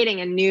creating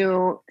a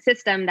new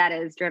system that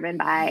is driven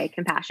by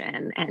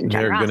compassion and generosity.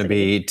 They're going to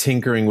be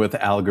tinkering with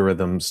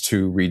algorithms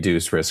to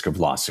reduce risk of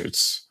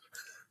lawsuits.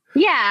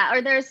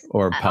 Yeah,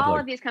 or public. All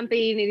of these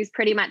companies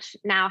pretty much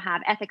now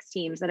have ethics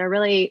teams that are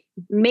really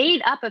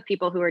made up of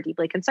people who are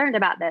deeply concerned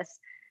about this.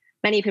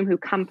 Many of whom who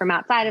come from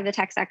outside of the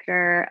tech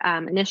sector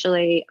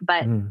initially,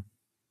 but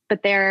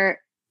they're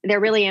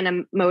really in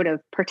a mode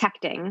of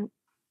protecting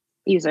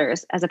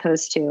users as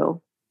opposed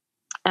to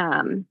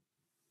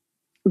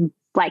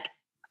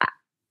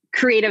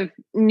creative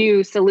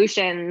new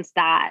solutions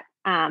that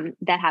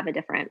have a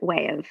different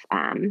way of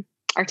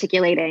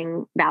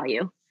articulating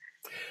value.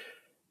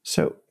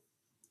 So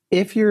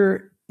if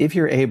you're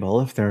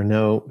able, if there are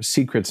no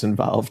secrets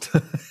involved,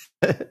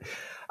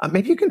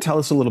 maybe you can tell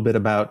us a little bit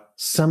about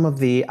some of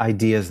the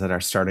ideas that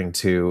are starting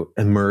to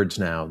emerge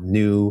now,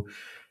 new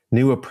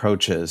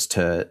approaches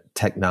to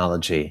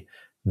technology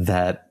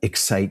that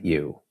excite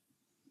you.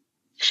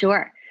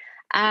 Sure.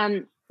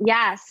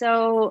 Yeah.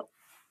 So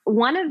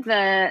one of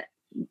the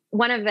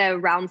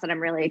realms that I'm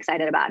really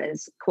excited about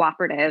is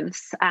cooperatives,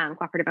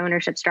 cooperative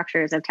ownership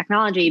structures of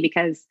technology,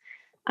 because,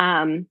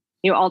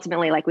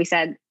 ultimately, like we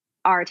said,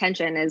 our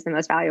attention is the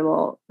most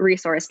valuable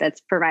resource that's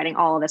providing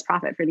all of this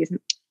profit for these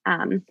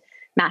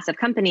massive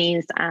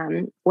companies.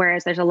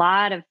 Whereas there's a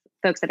lot of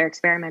folks that are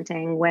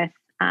experimenting with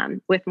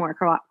more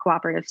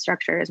cooperative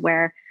structures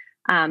where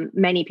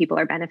many people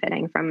are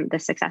benefiting from the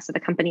success of the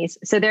companies.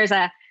 So there's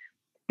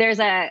there's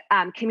a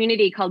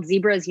community called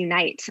Zebras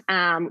Unite,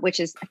 which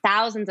is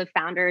thousands of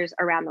founders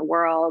around the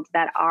world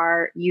that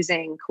are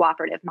using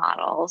cooperative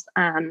models.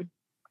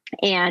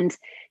 And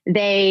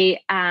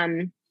they,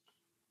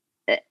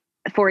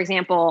 for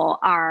example,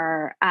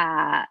 are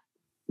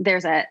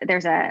there's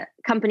a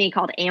company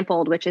called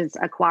Ampled, which is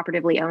a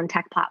cooperatively owned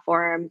tech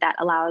platform that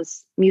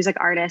allows music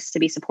artists to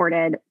be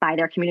supported by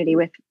their community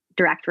with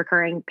direct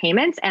recurring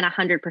payments, and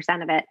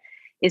 100% of it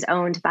is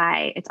owned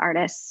by its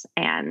artists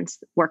and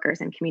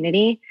workers and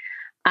community.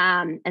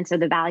 And so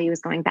the value is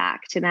going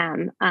back to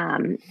them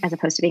as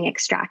opposed to being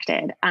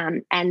extracted.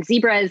 And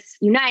Zebras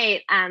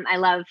Unite, I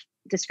love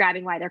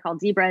describing why they're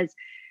called zebras.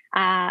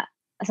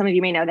 Some of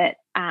you may know that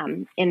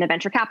in the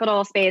venture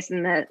capital space,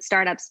 in the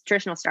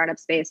traditional startup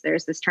space,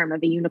 there's this term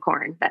of a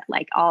unicorn, that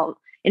like all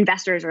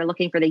investors are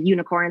looking for the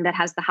unicorn that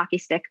has the hockey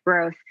stick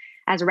growth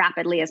as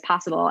rapidly as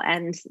possible.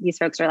 And these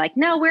folks are like,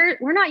 no, we're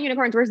not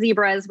unicorns, we're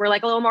zebras. We're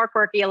like a little more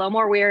quirky, a little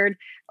more weird,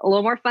 a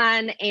little more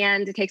fun.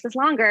 And it takes us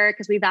longer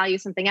because we value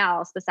something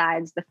else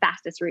besides the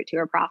fastest route to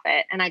a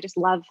profit. And I just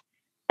love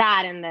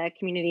that in the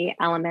community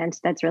element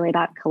that's really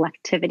about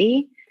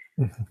collectivity.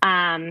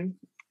 Mm-hmm.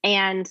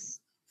 And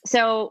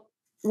so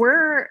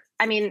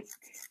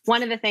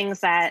one of the things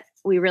that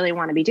we really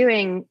want to be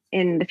doing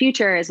in the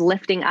future is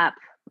lifting up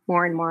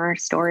more and more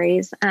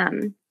stories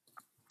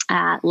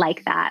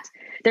like that.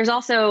 There's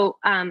also,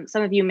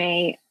 some of you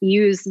may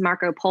use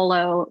Marco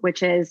Polo,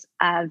 which is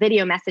a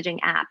video messaging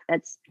app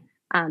that's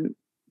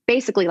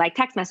basically like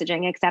text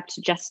messaging,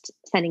 except just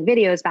sending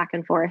videos back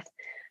and forth.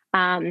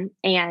 And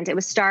it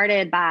was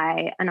started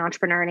by an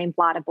entrepreneur named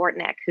Vlada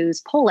Bortnik, who's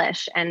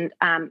Polish. And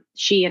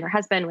she and her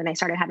husband, when they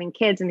started having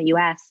kids in the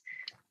US,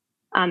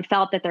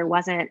 felt that there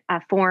wasn't a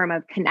form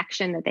of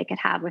connection that they could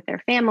have with their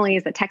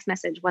families, that text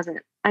message wasn't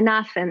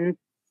enough, and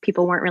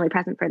people weren't really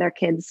present for their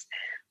kids'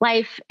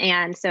 life.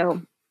 And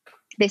so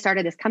they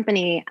started this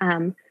company,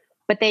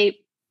 but they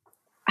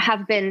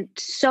have been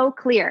so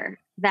clear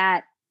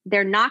that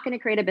they're not going to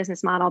create a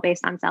business model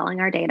based on selling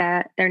our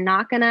data. They're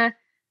not going to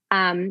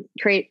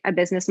create a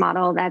business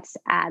model that's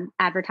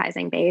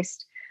advertising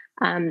based.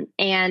 And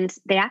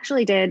they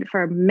actually did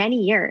for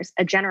many years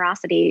a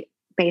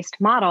generosity-based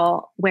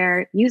model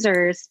where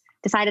users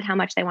decided how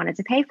much they wanted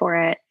to pay for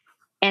it.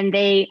 And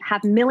they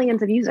have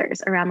millions of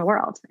users around the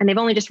world. And they've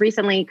only just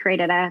recently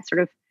created a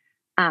sort of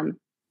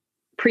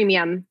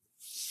premium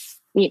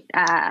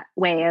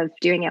way of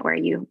doing it where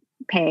you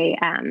pay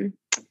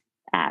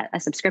a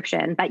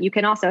subscription, but you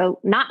can also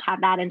not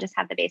have that and just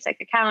have the basic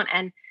account.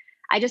 And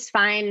I just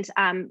find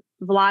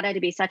Vlada to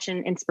be such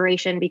an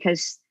inspiration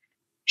because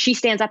she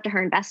stands up to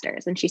her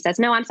investors and she says,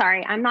 no, I'm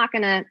sorry, I'm not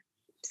going to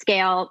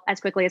scale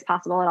as quickly as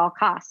possible at all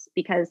costs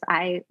because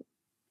I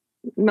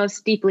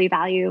most deeply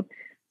value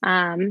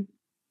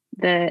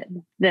the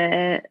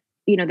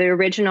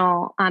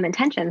original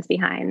intentions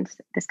behind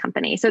this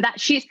company. So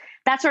that's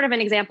sort of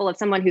an example of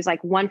someone who's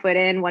like 1 foot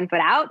in, 1 foot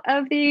out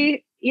of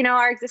the,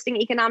 our existing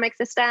economic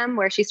system,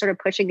 where she's sort of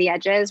pushing the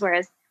edges,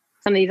 whereas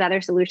some of these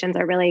other solutions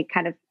are really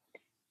kind of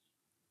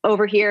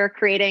over here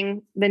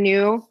creating the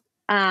new.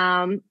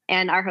 And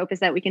our hope is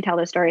that we can tell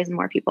those stories and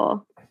more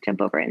people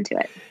jump over into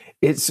it.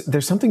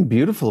 There's something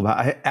beautiful about,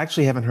 I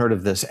actually haven't heard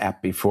of this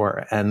app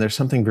before. And there's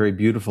something very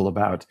beautiful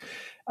about,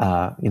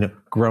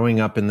 growing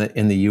up in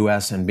the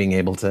US and being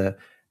able to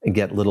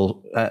get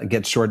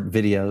get short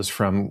videos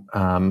from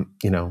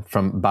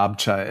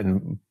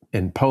Babcia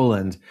in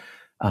Poland,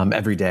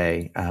 every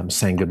day,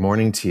 saying good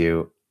morning to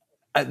you.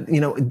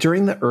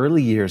 During the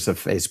early years of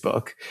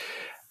Facebook,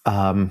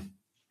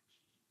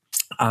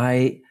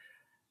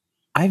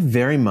 I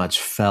very much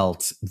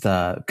felt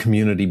the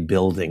community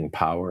building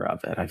power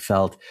of it. I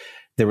felt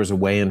there was a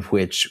way in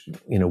which,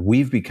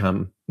 we've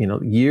become,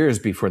 years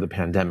before the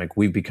pandemic,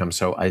 we've become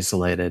so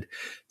isolated.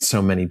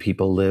 So many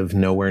people live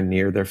nowhere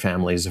near their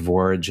families of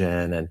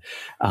origin,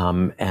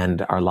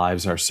 and our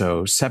lives are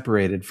so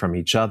separated from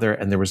each other.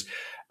 And there was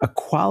a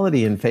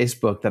quality in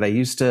Facebook that I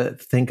used to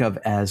think of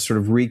as sort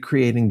of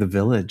recreating the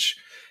village.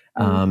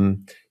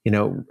 In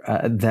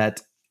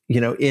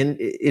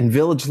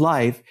village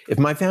life, if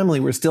my family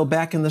were still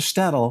back in the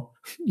shtetl,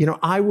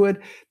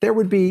 there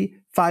would be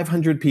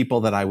 500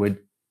 people that I would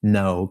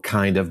know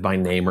kind of by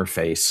name or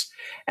face.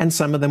 And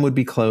some of them would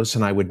be close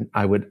and I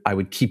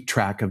would keep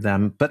track of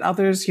them. But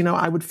others,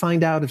 I would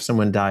find out if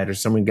someone died or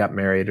someone got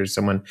married or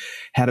someone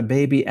had a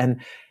baby.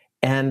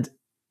 And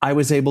I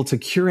was able to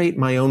curate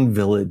my own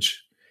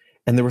village.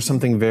 And there was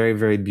something very,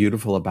 very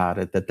beautiful about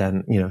it that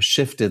then,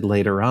 shifted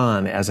later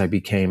on as I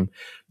became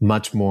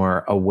much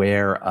more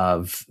aware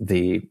of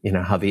the,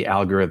 how the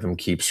algorithm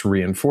keeps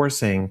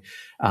reinforcing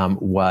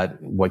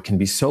what can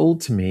be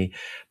sold to me.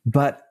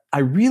 But I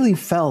really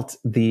felt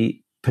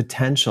the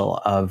potential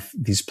of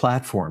these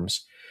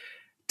platforms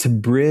to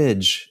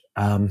bridge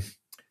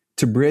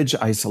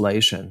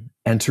isolation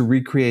and to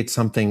recreate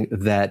something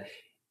that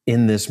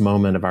in this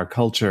moment of our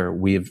culture,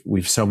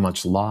 we've so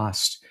much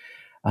lost.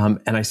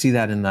 And I see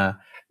that in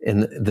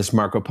this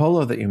Marco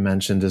Polo that you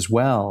mentioned as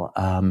well.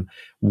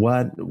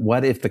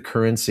 What if the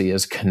currency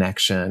is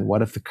connection?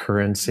 What if the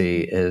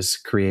currency is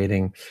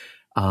creating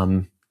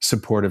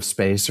supportive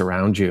space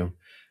around you.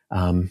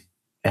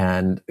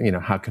 And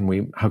how can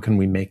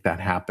we make that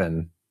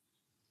happen?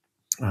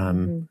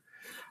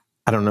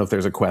 I don't know if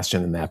there's a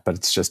question in that, but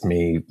it's just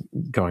me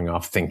going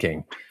off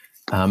thinking,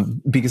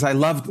 because I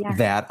loved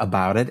that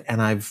about it,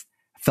 and I've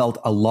felt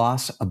a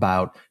loss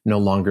about no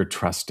longer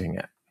trusting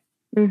it.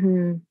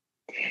 Mm-hmm.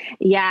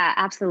 Yeah,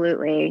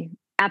 absolutely.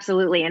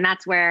 Absolutely. And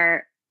that's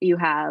where you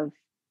have,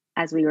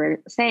 as we were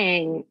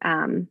saying,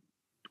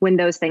 when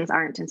those things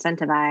aren't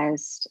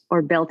incentivized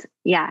or built,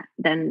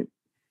 then,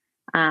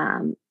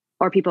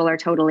 or people are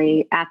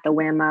totally at the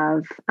whim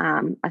of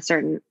a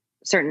certain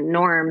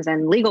norms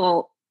and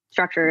legal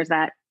structures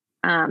that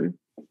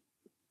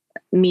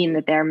mean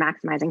that they're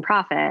maximizing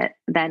profit,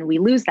 then we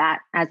lose that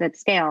as it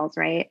scales,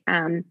 right?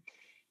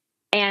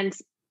 And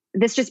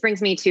this just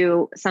brings me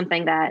to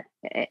something that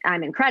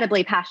I'm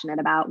incredibly passionate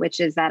about, which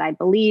is that I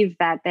believe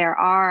that there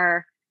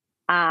are,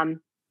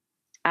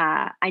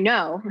 I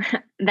know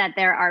that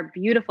there are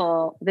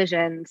beautiful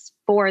visions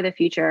for the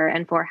future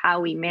and for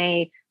how we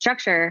may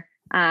structure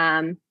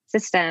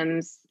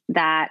systems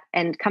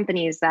and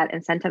companies that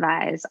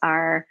incentivize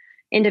our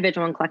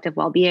individual and collective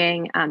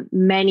well-being.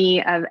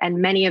 Many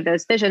of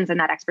those visions and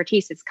that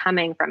expertise is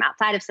coming from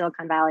outside of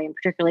Silicon Valley, and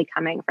particularly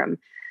coming from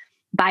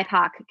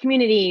BIPOC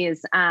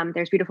communities.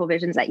 There's beautiful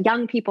visions that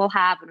young people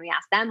have when we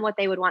ask them what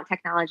they would want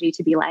technology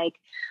to be like.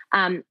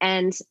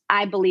 And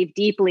I believe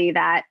deeply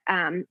that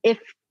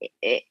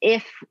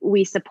if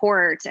we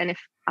support, and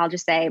if I'll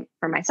just say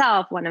for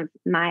myself, one of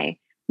my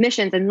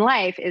missions in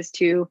life is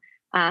to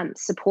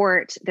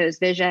support those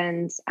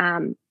visions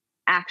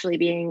actually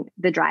being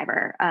the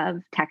driver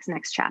of tech's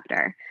next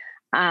chapter.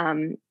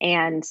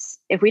 And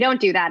if we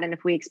don't do that, and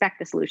if we expect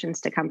the solutions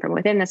to come from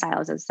within the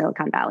silos of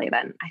Silicon Valley,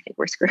 then I think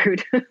we're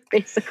screwed,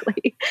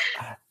 basically.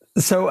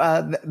 So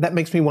that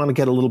makes me want to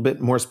get a little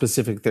bit more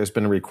specific. There's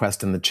been a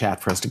request in the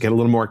chat for us to get a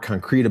little more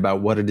concrete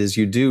about what it is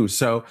you do.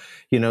 So,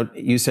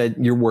 you said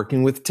you're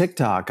working with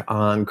TikTok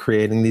on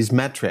creating these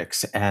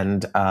metrics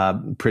and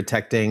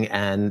protecting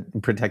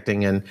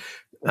and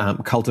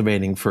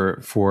cultivating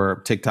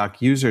for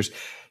TikTok users.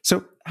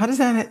 So how does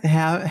that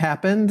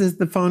happen? Does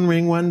the phone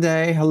ring one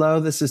day? Hello,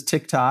 this is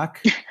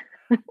TikTok.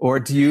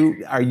 Or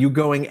are you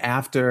going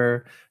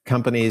after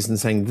companies and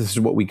saying, this is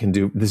what we can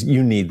do?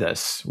 You need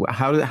this.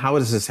 How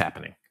is this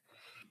happening?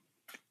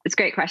 It's a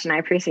great question. I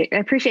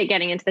appreciate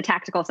getting into the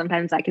tactical.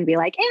 Sometimes I can be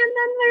like, and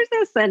then there's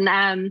this.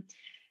 And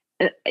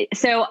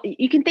so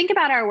you can think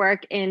about our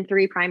work in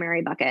three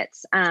primary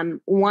buckets.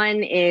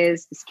 One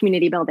is this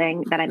community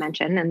building that I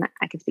mentioned, and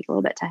I can speak a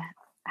little bit to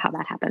how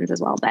that happens as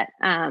well. But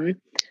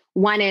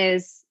one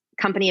is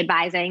company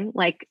advising,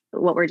 like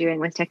what we're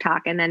doing with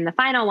TikTok. And then the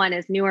final one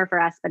is newer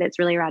for us, but it's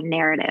really around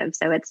narrative.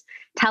 So it's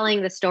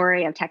telling the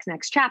story of tech's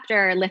next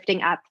chapter,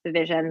 lifting up the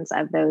visions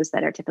of those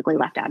that are typically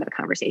left out of the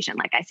conversation,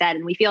 like I said.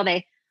 And we feel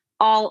they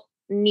all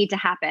need to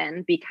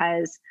happen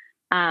because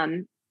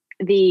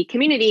the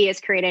community is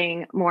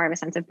creating more of a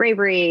sense of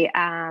bravery.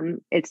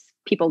 It's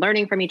people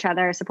learning from each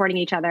other, supporting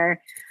each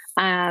other.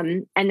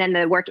 And then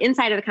the work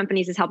inside of the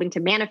companies is helping to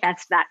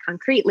manifest that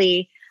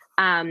concretely.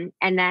 And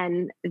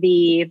then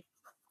the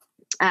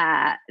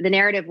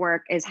narrative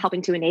work is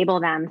helping to enable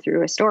them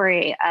through a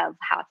story of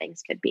how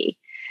things could be.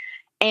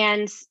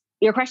 And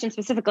your question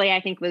specifically, I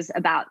think, was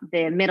about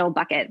the middle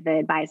bucket, the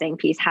advising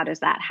piece. How does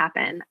that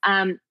happen?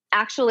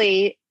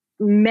 Actually,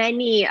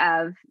 many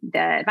of the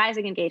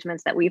advising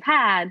engagements that we've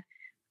had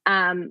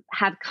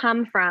have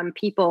come from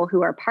people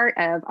who are part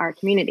of our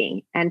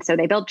community. And so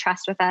they build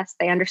trust with us.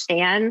 They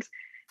understand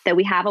that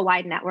we have a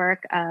wide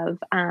network of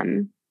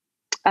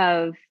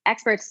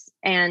experts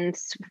and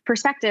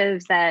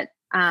perspectives that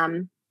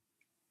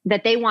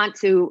they want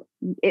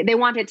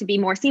it to be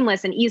more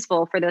seamless and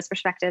easeful for those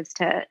perspectives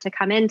to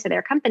come into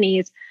their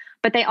companies.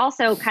 But they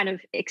also kind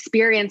of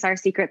experience our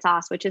secret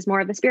sauce, which is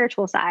more of the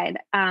spiritual side.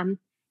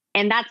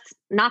 And that's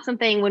not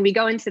something when we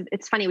go into,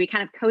 it's funny, we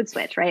kind of code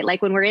switch, right?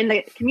 Like when we're in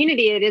the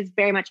community, it is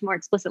very much more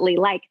explicitly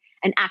like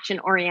an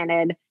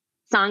action-oriented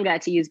Sangha,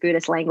 to use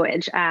Buddhist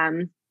language.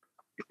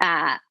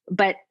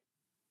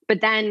 But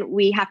then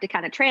we have to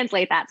kind of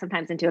translate that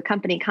sometimes into a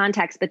company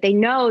context, but they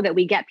know that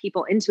we get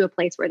people into a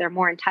place where they're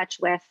more in touch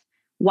with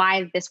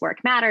why this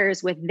work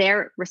matters, with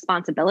their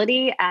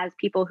responsibility as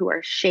people who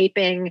are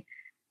shaping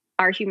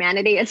our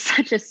humanity at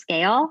such a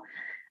scale.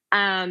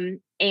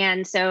 And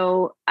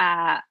so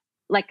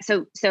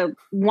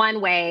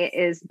one way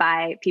is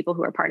by people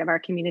who are part of our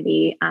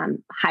community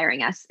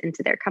hiring us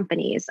into their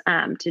companies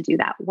to do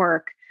that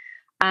work.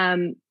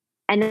 And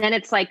then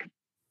it's like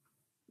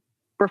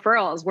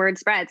referrals, word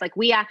spreads. Like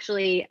we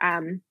actually,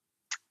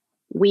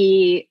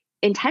 we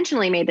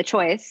intentionally made the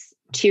choice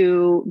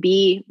to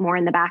be more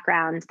in the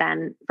background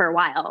than for a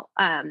while.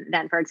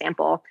 Than, for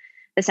example,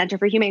 the Center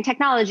for Humane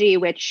Technology,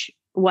 which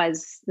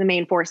was the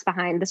main force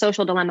behind the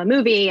Social Dilemma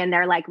movie. And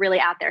they're like really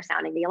out there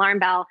sounding the alarm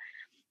bell.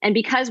 And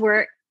because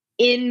we're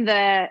in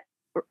the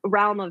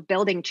realm of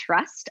building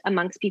trust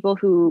amongst people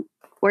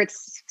where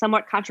it's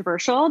somewhat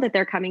controversial that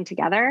they're coming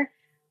together,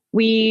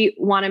 we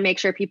want to make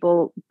sure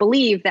people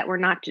believe that we're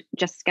not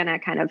just going to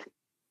kind of,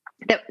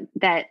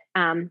 that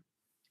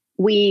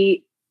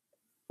we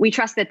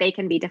trust that they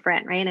can be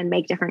different, right? And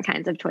make different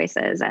kinds of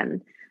choices,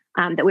 and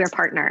that we're a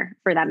partner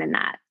for them in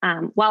that,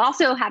 while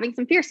also having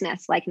some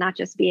fierceness, like not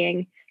just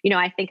being,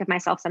 I think of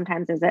myself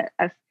sometimes as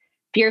a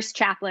fierce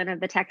chaplain of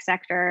the tech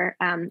sector,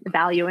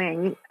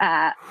 valuing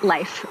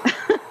life.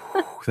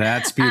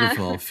 That's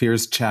beautiful.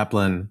 Fierce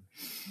chaplain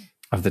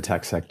of the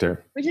tech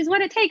sector. Which is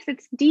what it takes.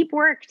 It's deep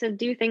work to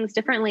do things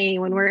differently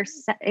when we're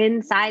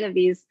inside of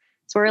these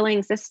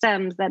swirling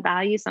systems that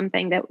value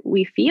something that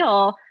we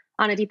feel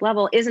on a deep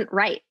level isn't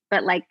right.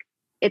 But like,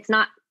 it's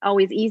not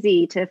always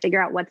easy to figure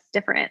out what's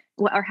different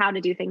or how to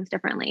do things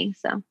differently.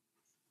 So,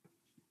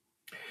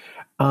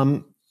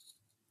 and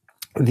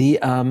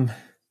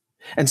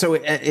so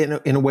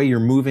in a way, you're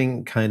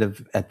moving kind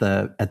of at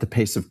the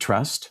pace of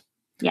trust.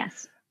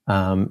 Yes.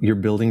 You're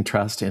building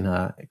trust in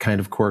a kind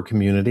of core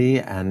community,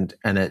 and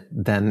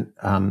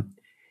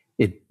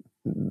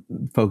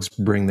folks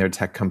bring their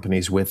tech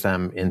companies with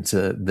them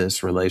into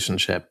this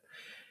relationship,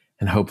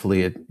 and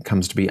hopefully it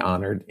comes to be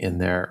honored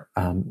in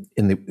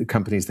in the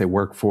companies they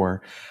work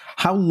for.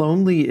 How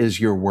lonely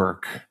is your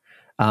work?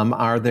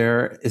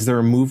 Is there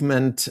a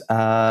movement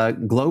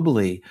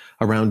globally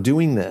around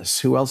doing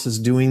this? Who else is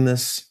doing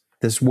this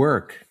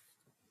work?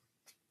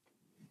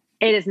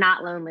 It is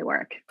not lonely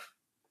work.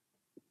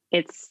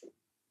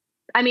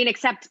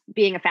 Except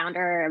being a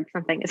founder of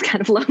something is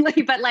kind of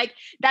lonely, but like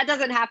that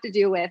doesn't have to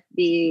do with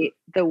the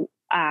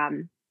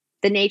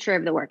nature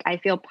of the work. I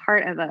feel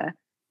part of a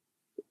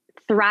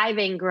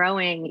thriving,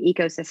 growing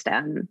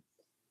ecosystem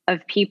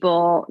of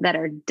people that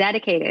are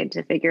dedicated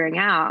to figuring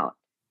out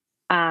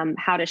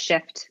how to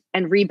shift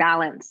and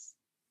rebalance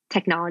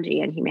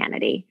technology and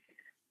humanity.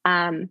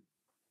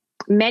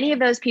 Many of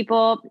those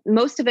people,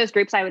 most of those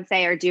groups, I would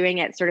say, are doing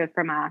it sort of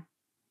from a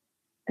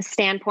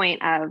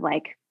standpoint of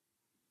like,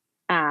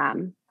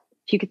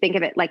 if you could think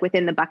of it like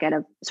within the bucket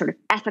of sort of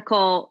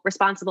ethical,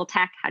 responsible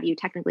tech. How do you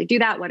technically do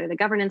that? What are the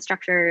governance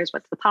structures?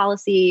 What's the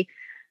policy?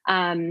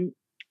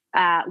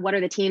 What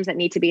are the teams that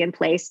need to be in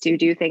place to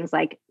do things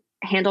like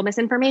handle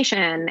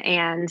misinformation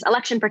and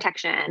election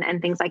protection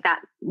and things like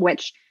that,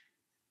 which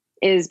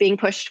is being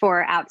pushed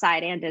for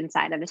outside and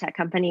inside of the tech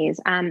companies.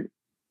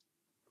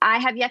 I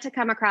have yet to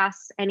come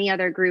across any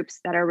other groups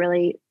that are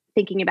really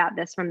thinking about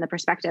this from the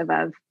perspective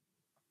of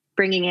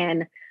bringing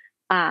in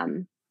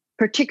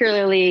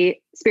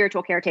particularly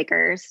spiritual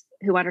caretakers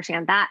who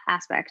understand that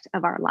aspect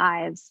of our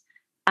lives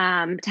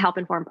to help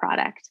inform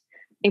product.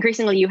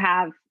 Increasingly, you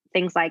have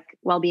things like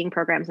well-being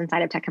programs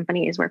inside of tech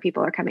companies where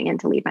people are coming in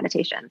to lead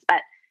meditations.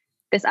 But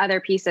this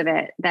other piece of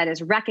it that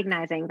is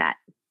recognizing that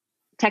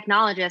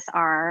technologists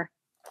are,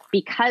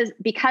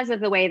 because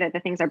of the way that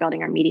the things are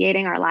building are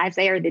mediating our lives,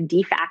 they are the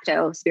de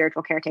facto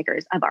spiritual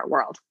caretakers of our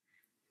world,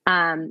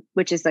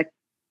 which is like,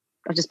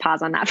 I'll just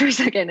pause on that for a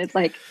second. It's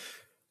like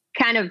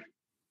kind of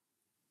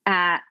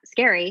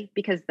scary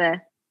because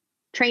the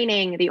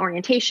training, the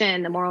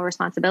orientation, the moral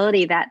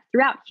responsibility that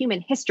throughout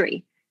human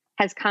history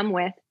has come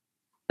with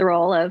the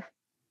role of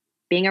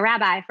being a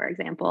rabbi, for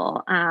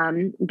example,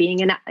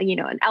 being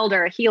an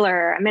elder, a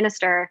healer, a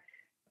minister.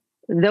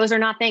 Those are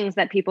not things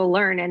that people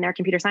learn in their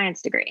computer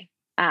science degree.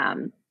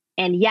 And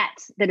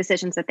yet the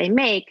decisions that they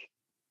make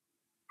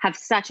have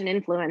such an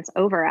influence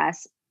over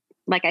us.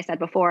 Like I said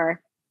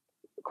before,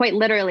 quite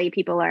literally,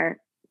 people are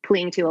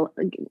speaking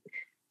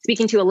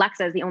to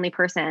Alexa as the only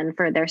person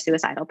for their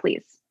suicidal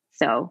pleas.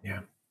 So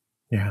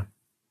yeah.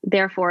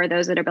 Therefore,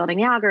 those that are building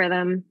the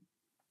algorithm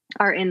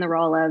are in the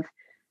role of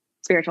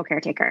spiritual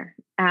caretaker.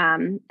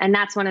 And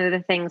that's one of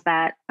the things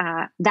that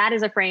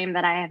is a frame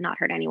that I have not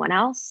heard anyone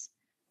else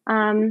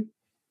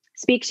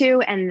speak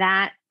to. And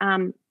that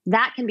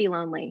can be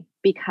lonely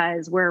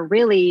because we're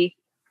really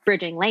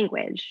bridging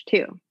language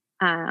too.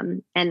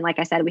 And like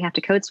I said, we have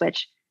to code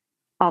switch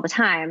all the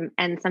time.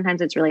 And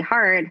sometimes it's really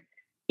hard,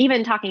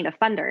 even talking to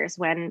funders,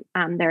 when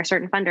there are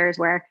certain funders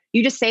where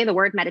you just say the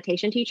word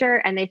meditation teacher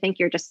and they think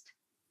you're just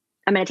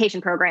a meditation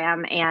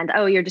program and,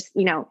 oh, you're just,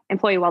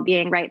 employee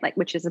well-being, right? Like,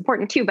 which is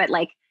important too, but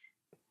like,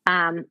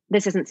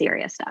 this isn't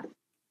serious stuff.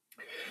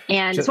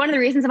 And it's one of the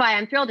reasons why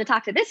I'm thrilled to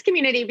talk to this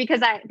community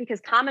because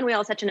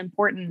Commonweal is such an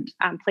important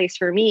place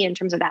for me in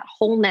terms of that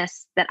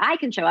wholeness that I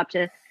can show up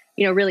to,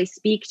 really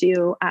speak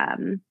to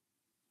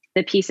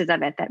the pieces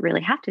of it that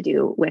really have to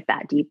do with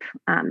that deep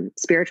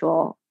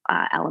spiritual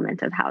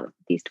element of how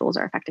these tools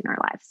are affecting our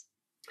lives.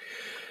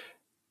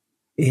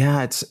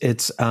 Yeah,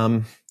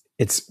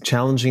 it's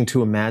challenging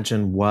to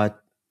imagine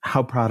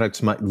how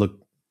products might look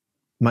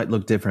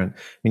different. I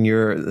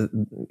mean,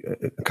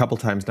 a couple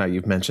times now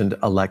you've mentioned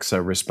Alexa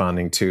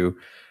responding to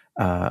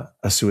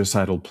a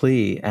suicidal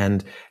plea,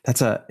 and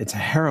it's a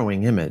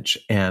harrowing image.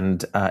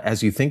 And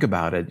as you think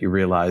about it, you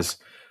realize,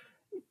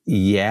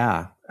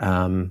 that's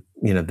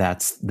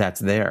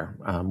there.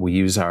 We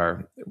use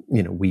our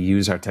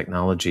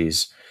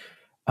technologies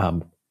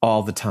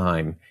all the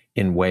time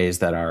in ways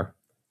that are,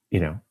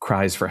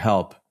 cries for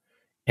help,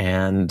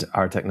 and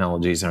our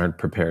technologies aren't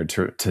prepared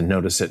to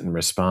notice it and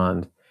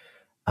respond.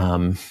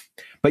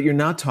 But you're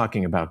not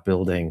talking about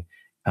building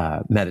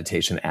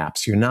meditation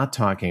apps. You're not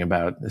talking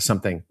about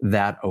something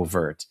that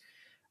overt.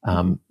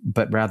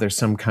 but rather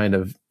some kind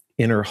of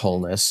inner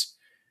wholeness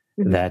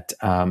that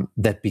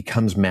that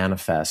becomes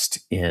manifest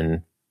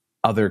in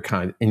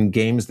in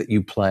games that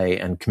you play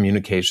and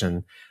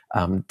communication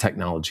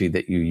technology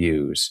that you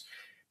use.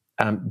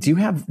 Do you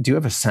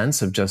have a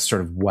sense of just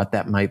sort of what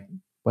that might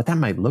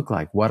look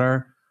like?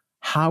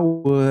 How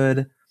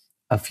would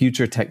a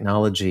future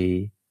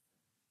technology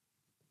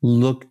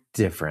look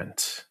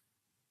different?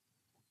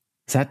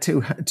 Is that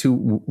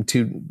too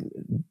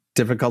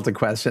difficult a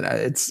question?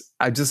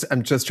 I'm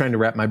just trying to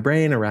wrap my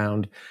brain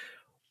around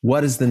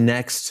what is the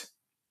next,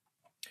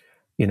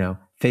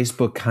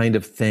 Facebook kind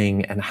of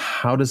thing, and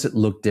how does it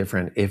look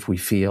different if we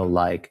feel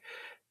like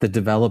the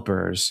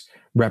developers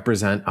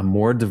represent a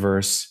more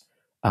diverse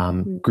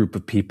group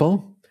of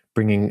people,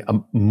 bringing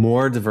a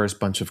more diverse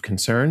bunch of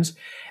concerns,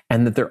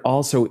 and that they're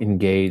also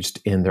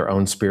engaged in their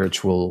own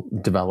spiritual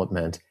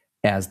development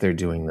as they're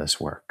doing this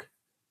work?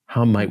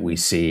 How might we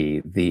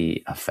see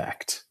the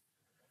effect?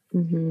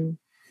 Mm-hmm.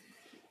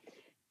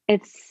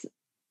 It's,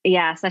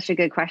 such a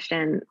good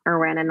question,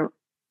 Irwin. And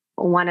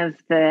one of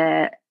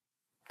the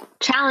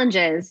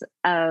challenges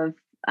of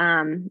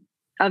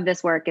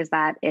this work is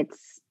that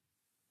it's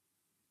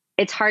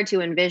hard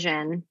to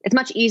envision. It's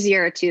much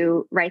easier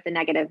to write the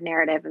negative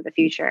narrative of the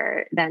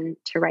future than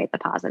to write the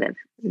positive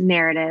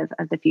narrative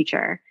of the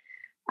future.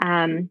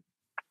 And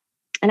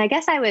I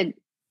guess I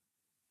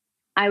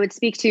would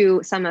speak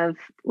to some of,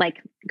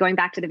 like, going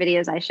back to the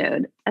videos I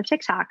showed of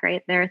TikTok,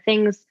 right? There are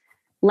things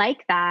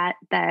like that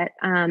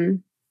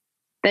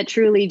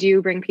truly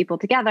do bring people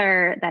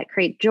together, that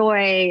create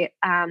joy,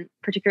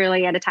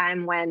 particularly at a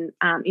time when,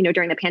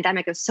 during the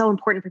pandemic, it was so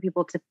important for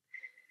people to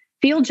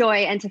feel joy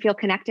and to feel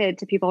connected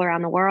to people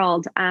around the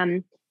world.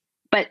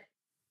 But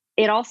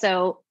it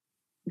also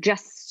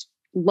just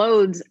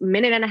loads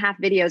minute and a half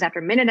videos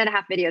after minute and a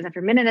half videos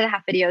after minute and a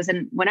half videos.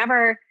 And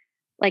whenever,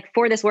 like,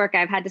 for this work,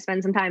 I've had to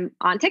spend some time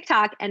on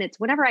TikTok, and it's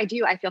whenever I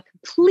do, I feel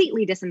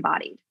completely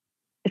disembodied.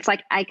 It's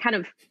like I kind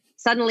of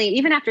suddenly,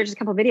 even after just a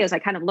couple of videos, I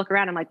kind of look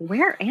around. I'm like,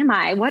 where am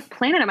I? What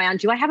planet am I on?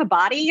 Do I have a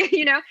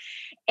body?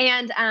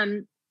 And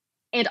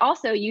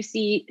also you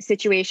see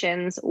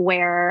situations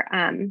where,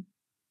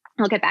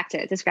 I'll get back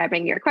to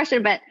describing your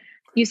question, but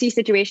you see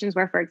situations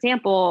where, for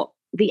example,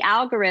 the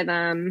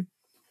algorithm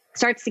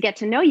starts to get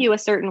to know you a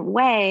certain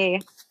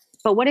way,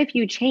 but what if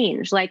you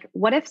change? Like,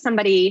 what if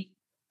somebody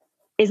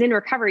is in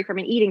recovery from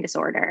an eating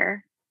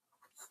disorder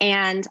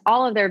and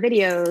all of their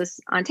videos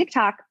on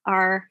TikTok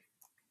are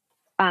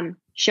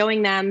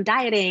showing them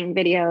dieting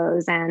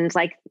videos and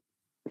like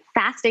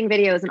fasting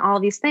videos and all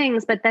of these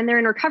things, but then they're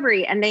in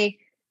recovery and they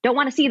don't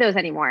want to see those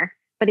anymore.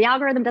 But the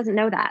algorithm doesn't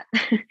know that.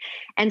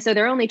 And so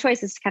their only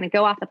choice is to kind of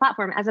go off the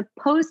platform, as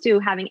opposed to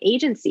having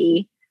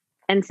agency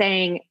and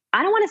saying,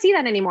 I don't want to see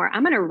that anymore.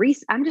 I'm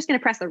just going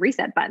to press the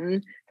reset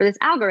button for this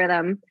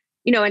algorithm,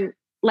 and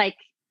like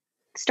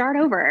start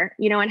over,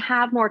 and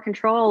have more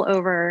control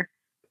over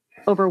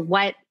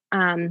what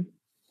I'm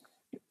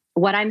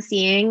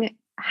seeing,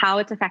 how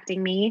it's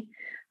affecting me.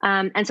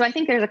 And so I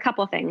think there's a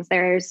couple things.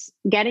 There's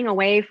getting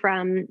away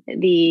from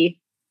the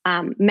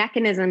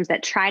mechanisms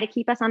that try to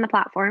keep us on the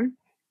platform.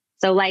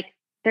 So like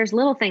there's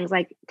little things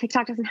like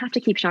TikTok doesn't have to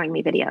keep showing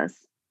me videos,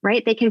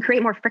 right? They can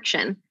create more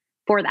friction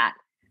for that.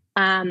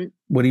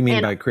 What do you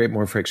mean by create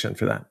more friction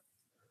for that?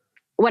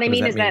 What I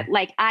mean is that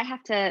like I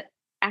have to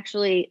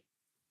actually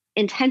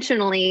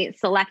intentionally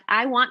select,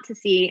 I want to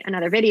see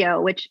another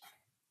video, which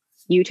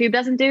YouTube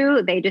doesn't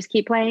do. They just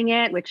keep playing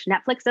it, which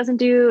Netflix doesn't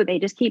do. They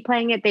just keep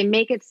playing it. They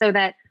make it so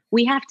that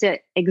we have to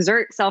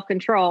exert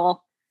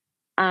self-control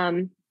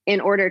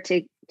in order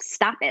to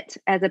stop it,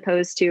 as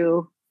opposed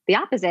to the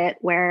opposite,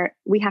 where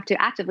we have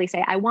to actively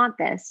say, I want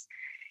this.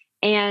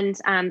 And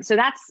so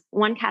that's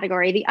one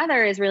category. The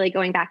other is really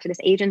going back to this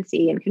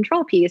agency and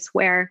control piece,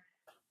 where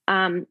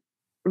right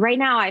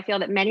now I feel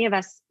that many of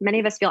us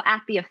feel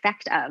at the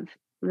effect of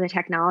the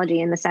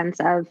technology, in the sense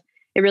of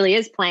it really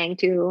is playing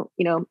to,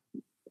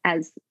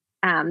 as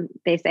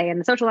they say in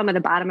the social limb, at the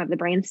bottom of the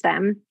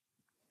brainstem.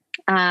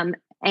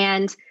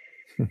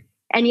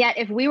 And yet,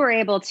 if we were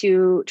able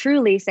to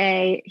truly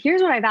say,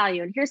 here's what I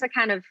value, and here's the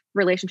kind of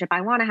relationship I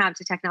want to have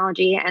to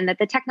technology, and that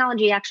the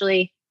technology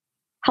actually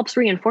helps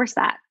reinforce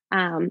that.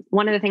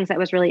 One of the things that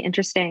was really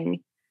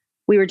interesting,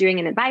 we were doing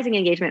an advising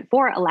engagement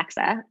for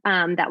Alexa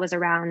that was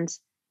around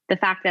the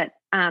fact that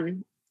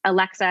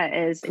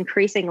Alexa is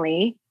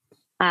increasingly,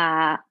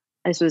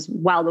 this was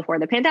well before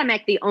the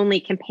pandemic, the only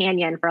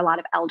companion for a lot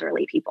of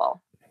elderly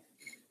people.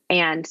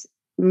 And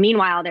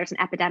meanwhile, there's an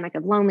epidemic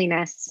of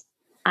loneliness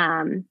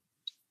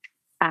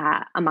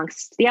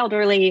amongst the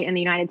elderly in the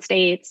United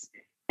States.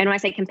 And when I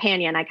say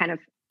companion, I kind of,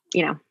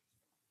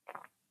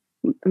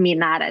 mean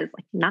that as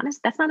like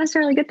that's not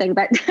necessarily a good thing,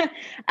 but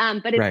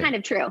it's right. Kind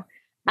of true.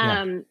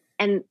 Yeah.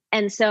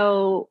 And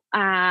so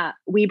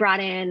we brought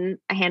in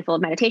a handful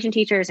of meditation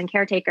teachers and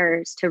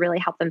caretakers to really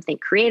help them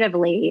think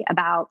creatively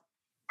about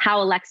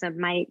how Alexa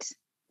might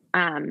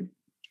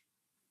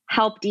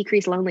help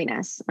decrease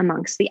loneliness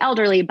amongst the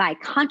elderly by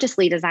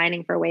consciously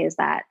designing for ways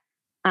that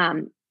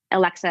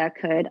Alexa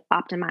could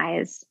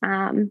optimize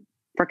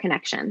for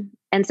connection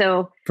And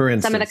so for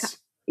instance,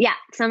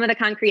 some of the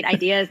concrete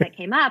ideas that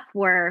came up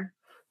were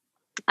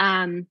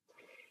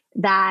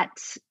that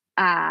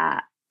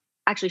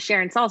actually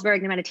Sharon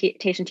Salzberg, the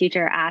meditation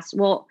teacher, asked,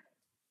 well,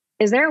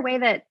 is there a way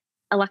that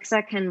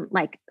Alexa can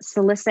like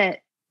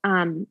solicit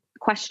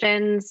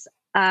questions,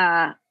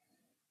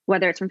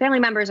 whether it's from family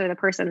members or the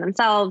person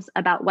themselves,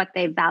 about what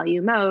they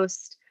value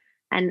most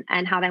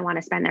and how they want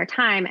to spend their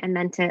time, and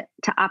then to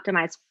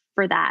optimize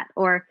for that?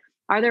 Or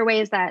are there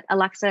ways that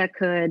Alexa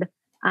could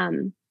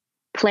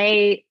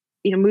play,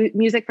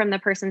 music from the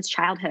person's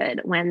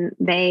childhood when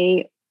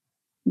they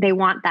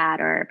want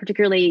that? Or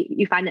particularly,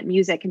 you find that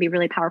music can be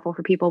really powerful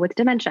for people with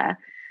dementia.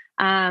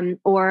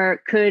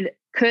 Or could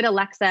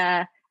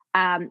Alexa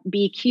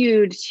be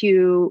cued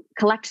to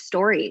collect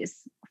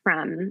stories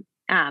from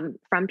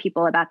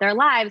people about their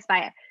lives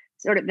by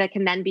that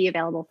can then be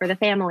available for the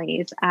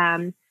families?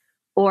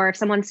 Or if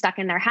someone's stuck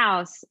in their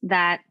house,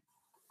 that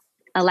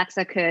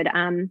Alexa could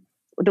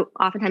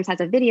oftentimes has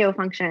a video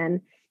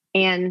function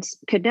and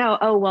could know,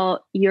 oh,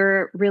 well,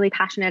 you're really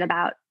passionate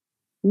about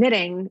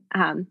knitting,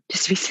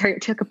 just to be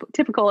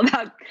stereotypical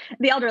about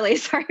the elderly,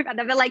 sorry about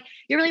that, but like,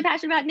 you're really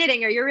passionate about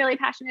knitting, or you're really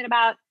passionate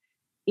about,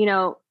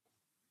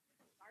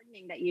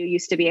 gardening that you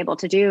used to be able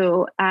to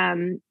do.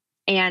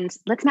 And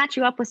let's match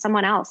you up with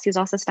someone else who's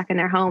also stuck in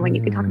their home, and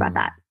you can talk about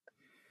that.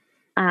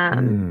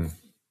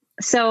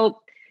 So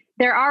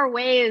there are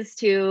ways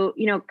to,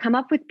 come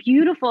up with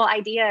beautiful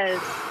ideas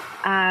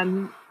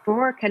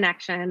for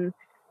connection,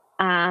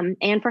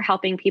 and for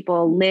helping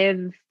people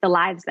live the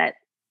lives that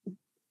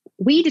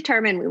we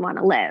determine we want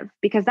to live.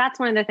 Because that's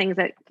one of the things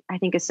that I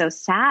think is so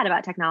sad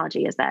about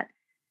technology, is that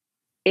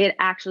it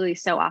actually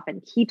so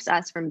often keeps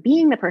us from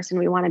being the person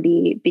we want to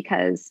be.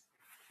 Because,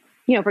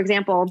 for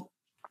example,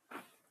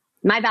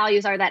 my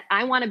values are that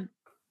I want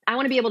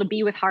to be able to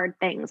be with hard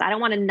things. I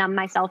don't want to numb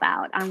myself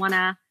out. I want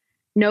to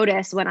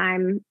notice when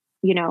I'm,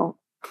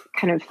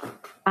 kind of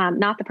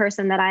not the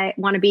person that I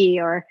want to be,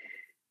 or,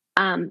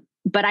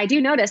 but I do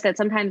notice that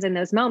sometimes in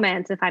those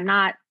moments, if I'm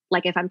not,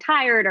 like, if I'm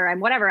tired or I'm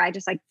whatever, I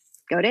just like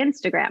go to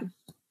Instagram,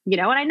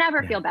 and I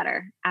never feel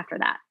better after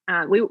that.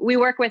 We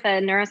work with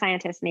a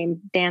neuroscientist named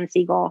Dan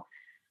Siegel,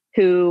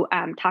 who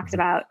talks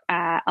about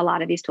a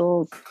lot of these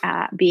tools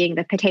being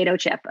the potato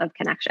chip of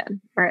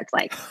connection, where it's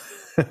like,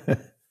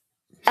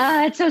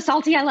 it's so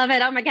salty. I love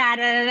it. Oh my God.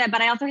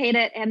 But I also hate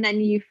it. And then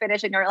you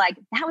finish and you're like,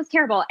 that was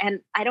terrible. And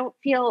I don't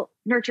feel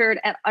nurtured.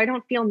 I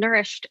don't feel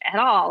nourished at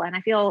all. And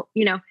I feel,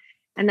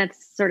 and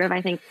that's sort of,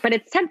 I think, but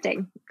it's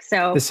tempting.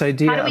 So this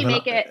idea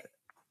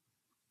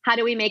how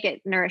do we make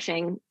it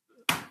nourishing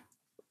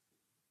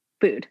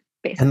food,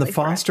 basically? And the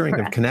fostering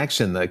of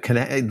connection,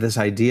 this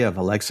idea of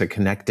Alexa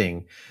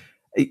connecting,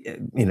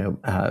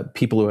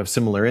 people who have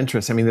similar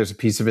interests. I mean, there's a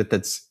piece of it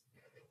that's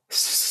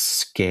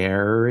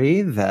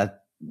scary,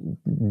 that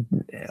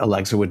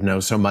Alexa would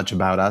know so much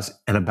about us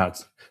and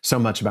about so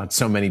much about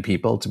so many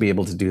people, to be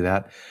able to do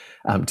that,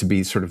 to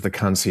be sort of the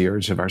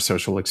concierge of our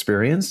social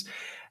experience.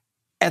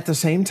 At the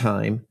same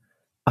time,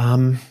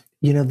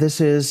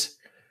 this is,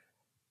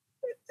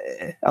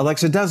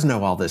 Alexa does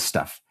know all this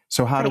stuff.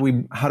 So how do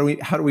we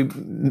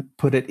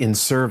put it in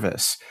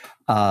service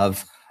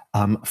of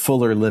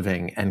fuller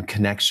living and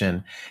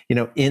connection?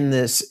 In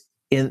this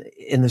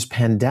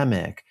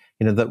pandemic,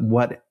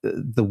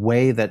 the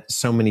way that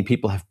so many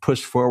people have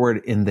pushed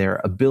forward in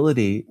their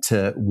ability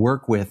to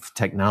work with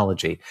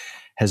technology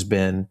has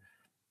been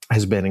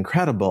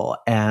incredible.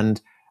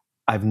 And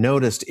I've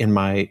noticed in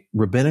my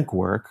rabbinic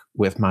work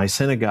with my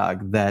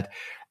synagogue that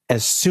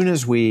as soon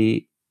as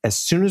we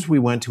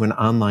went to an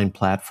online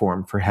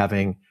platform for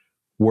having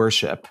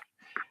worship,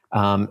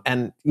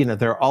 and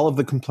there are all of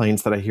the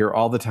complaints that I hear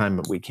all the time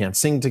that we can't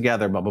sing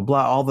together, blah blah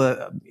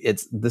blah.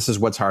 This is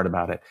what's hard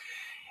about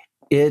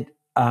it.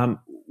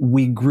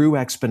 We grew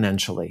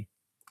exponentially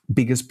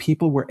because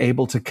people were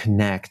able to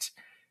connect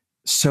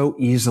so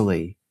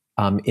easily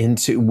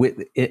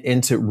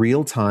into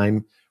real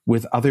time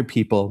with other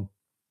people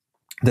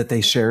that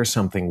they share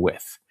something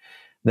with.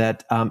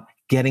 That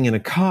getting in a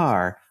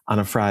car on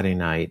a Friday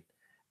night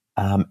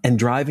and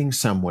driving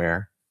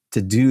somewhere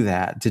to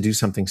do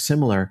something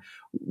similar,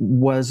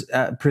 was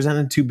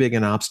presented too big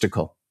an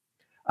obstacle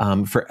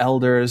for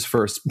elders,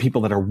 for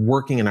people that are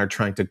working and are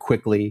trying to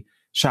quickly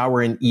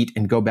shower and eat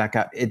and go back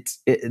out.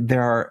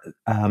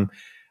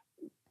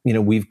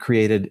 We've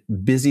created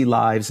busy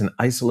lives and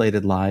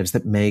isolated lives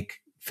that make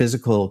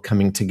physical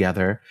coming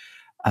together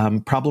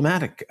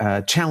problematic,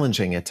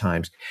 challenging at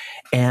times.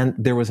 And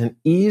there was an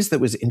ease that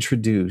was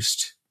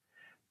introduced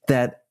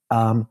that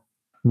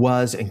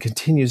was and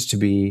continues to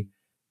be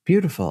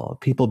beautiful.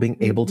 People being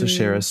able to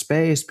share a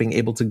space, being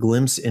able to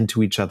glimpse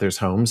into each other's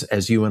homes,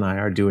 as you and I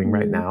are doing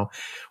right now,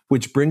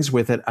 which brings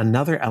with it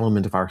another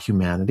element of our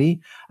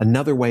humanity,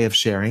 another way of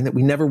sharing that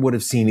we never would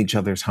have seen each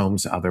other's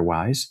homes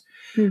otherwise.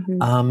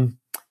 And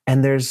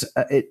there's,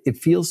 it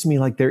feels to me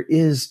like there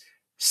is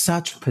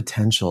such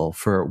potential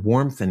for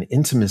warmth and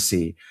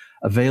intimacy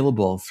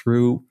available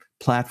through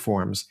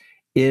platforms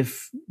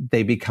if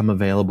they become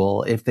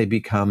available, if they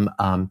become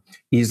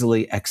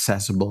easily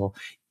accessible,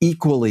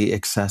 equally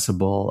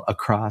accessible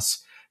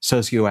across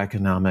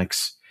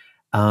socioeconomics,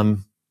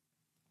 and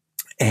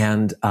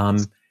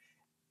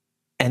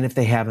if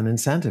they have an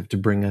incentive to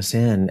bring us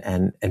in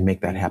and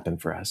make that happen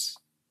for us.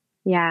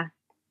 Yeah,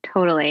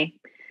 totally.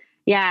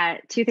 Yeah,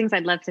 two things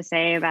I'd love to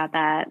say about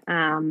that.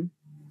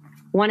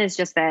 One is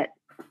just that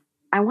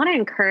I want to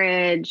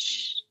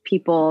encourage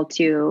people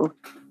to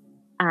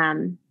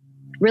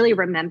really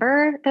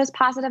remember those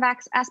positive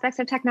aspects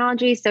of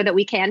technology so that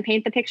we can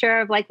paint the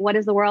picture of like, what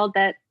is the world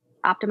that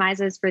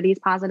optimizes for these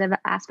positive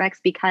aspects,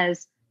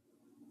 because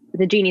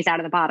the genie's out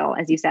of the bottle,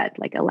 as you said,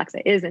 like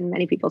Alexa is in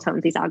many people's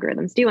homes. These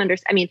algorithms do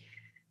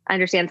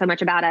understand so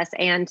much about us.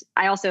 And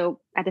I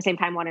also, at the same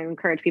time, want to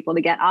encourage people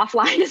to get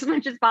offline as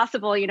much as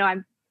possible. You know,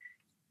 I'm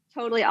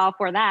totally all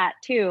for that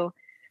too.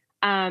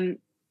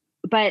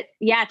 But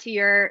yeah, to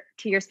your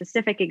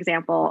specific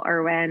example,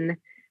 Irwin,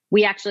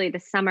 we actually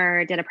this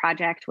summer did a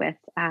project with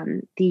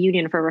the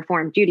Union for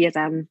Reform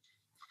Judaism,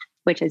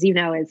 which, as you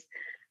know, is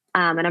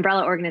an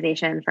umbrella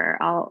organization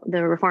for all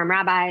the Reform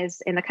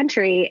rabbis in the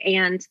country.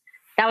 And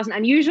that was an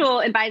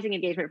unusual advising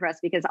engagement for us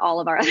because all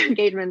of our other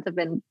engagements have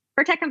been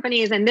for tech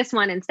companies. And this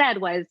one instead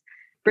was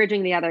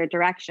bridging the other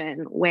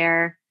direction,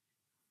 where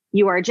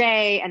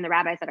URJ and the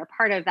rabbis that are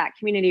part of that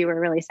community were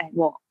really saying,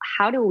 well,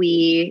 how do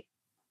we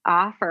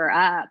offer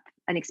up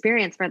an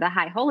experience for the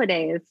high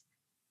holidays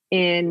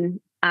in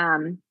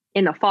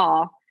the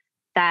fall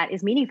that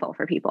is meaningful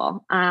for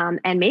people,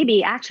 and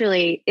maybe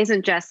actually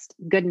isn't just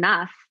good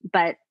enough,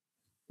 but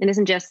it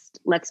isn't just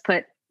let's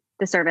put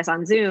the service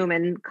on Zoom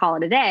and call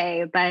it a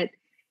day, but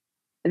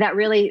that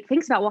really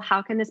thinks about, well,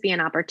 how can this be an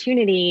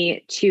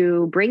opportunity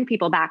to bring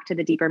people back to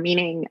the deeper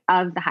meaning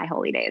of the high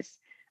holy days?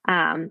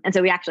 And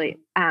so we actually,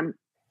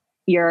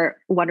 your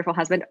wonderful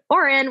husband,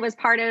 Oren, was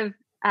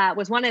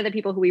one of the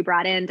people who we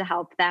brought in to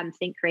help them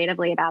think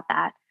creatively about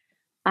that.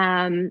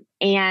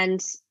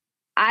 And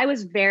I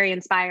was very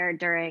inspired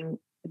during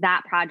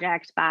that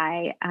project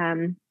by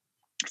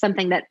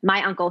something that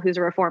my uncle, who's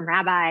a Reform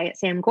rabbi,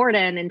 Sam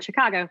Gordon in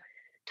Chicago,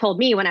 told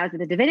me when I was at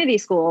the divinity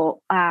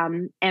school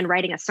and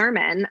writing a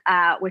sermon,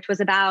 which was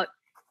about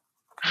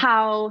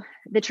how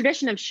the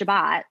tradition of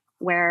Shabbat,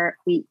 where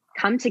we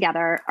come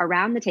together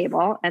around the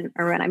table, and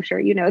Irwin, I'm sure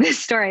you know this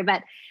story,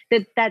 but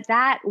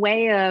that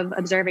way of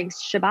observing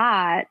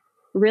Shabbat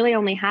really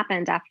only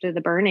happened after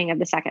the burning of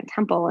the Second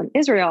Temple in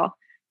Israel,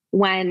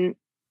 when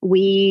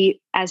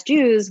we as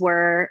Jews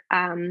were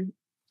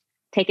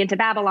taken to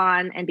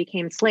Babylon and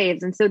became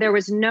slaves. And so there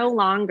was no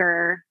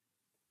longer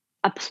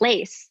a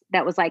place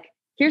that was like,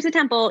 here's a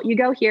temple, you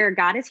go here,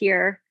 God is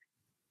here,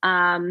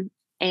 and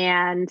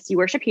you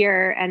worship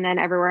here, and then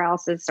everywhere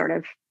else is sort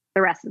of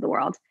the rest of the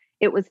world.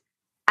 It was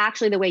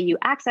actually the way you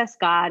access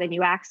God and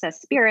you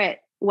access spirit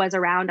was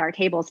around our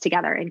tables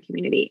together in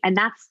community. And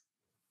that's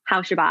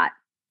how Shabbat,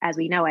 as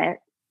we know it,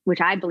 which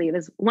I believe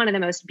is one of the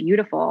most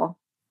beautiful,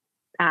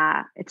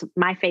 it's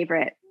my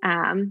favorite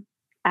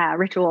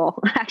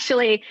ritual,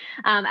 actually,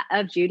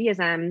 of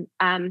Judaism.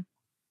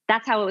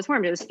 That's how it was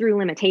formed. It was through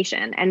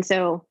limitation. And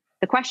so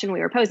the question we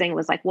were posing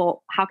was like,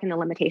 well, how can the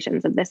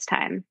limitations of this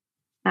time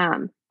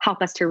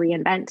help us to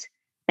reinvent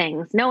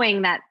things,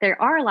 knowing that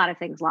there are a lot of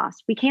things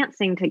lost. We can't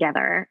sing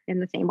together in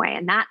the same way,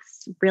 and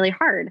that's really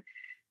hard.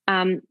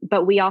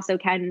 But we also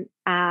can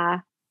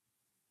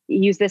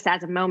use this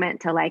as a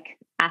moment to like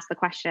ask the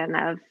question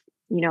of,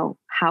 you know,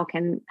 how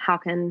can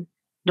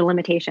the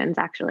limitations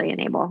actually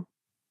enable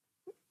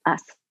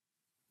us?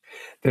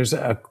 There's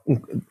a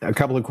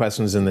couple of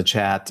questions in the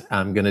chat.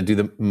 I'm going to do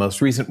the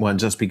most recent one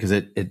just because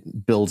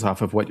it builds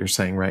off of what you're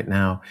saying right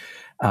now.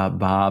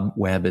 Bob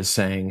Webb is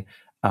saying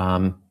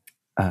that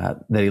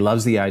he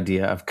loves the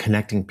idea of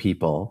connecting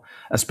people,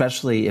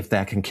 especially if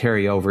that can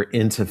carry over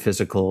into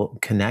physical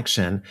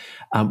connection.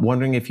 I'm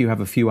wondering if you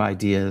have a few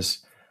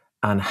ideas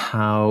on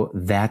how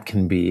that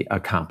can be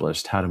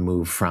accomplished, how to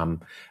move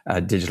from a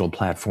digital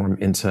platform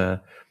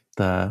into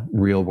the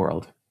real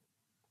world.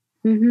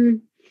 Mm-hmm.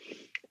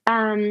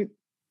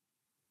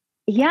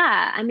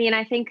 Yeah, I mean,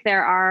 I think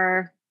there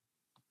are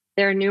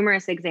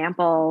numerous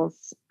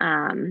examples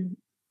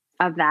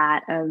of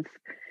that, of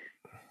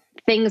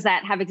things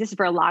that have existed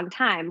for a long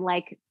time,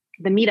 like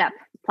the Meetup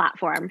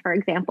platform, for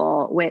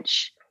example,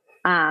 which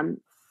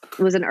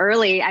was an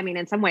early, I mean,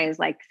 in some ways,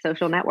 like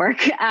social network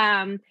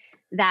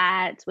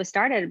that was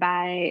started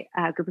by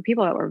a group of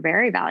people that were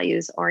very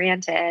values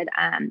oriented.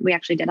 We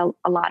actually did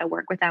a lot of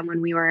work with them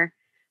when we were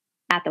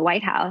at the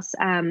White House.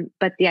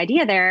 But the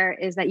idea there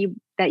is that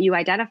you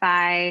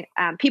identify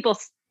people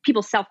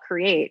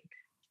self-create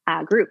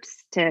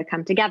groups to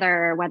come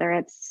together, whether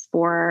it's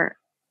for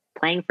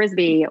playing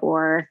Frisbee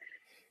or,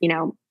 you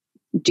know,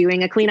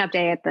 doing a cleanup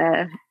day at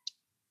the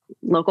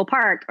local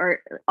park or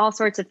all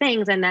sorts of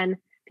things. And then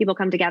people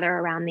come together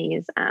around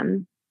these,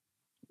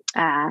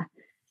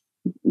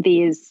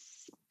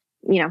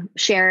 you know,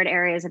 shared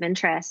areas of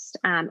interest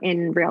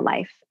in real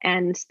life.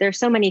 And there's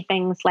so many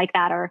things like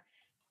that. Or,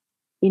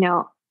 you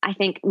know, I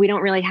think we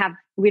don't really have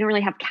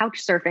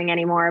couch surfing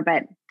anymore,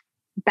 but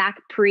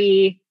back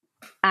pre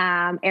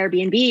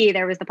Airbnb,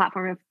 there was the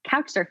platform of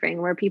couch surfing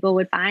where people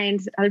would find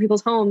other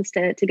people's homes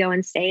to go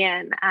and stay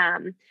in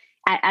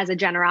as a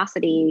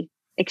generosity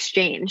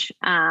exchange.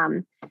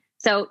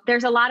 So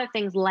there's a lot of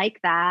things like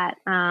that.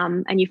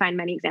 And you find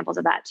many examples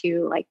of that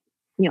too, like,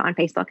 on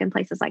Facebook and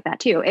places like that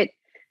too.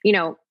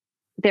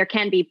 There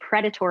can be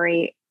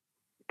predatory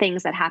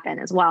things that happen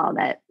as well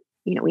that,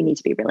 we need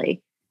to be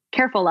really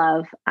careful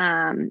of.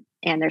 And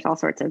there's all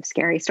sorts of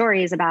scary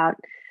stories about,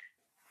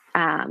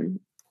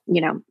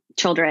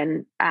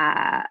 children,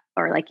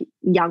 or like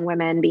young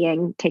women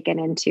being taken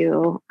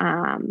into,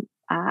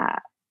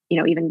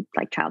 even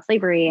like child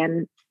slavery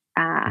and,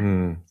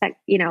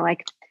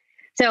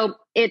 so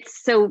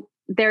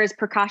there's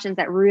precautions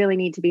that really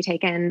need to be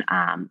taken,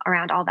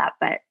 around all that.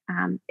 But,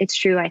 it's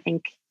true. I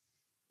think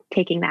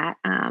taking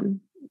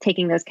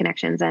those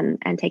connections and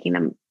taking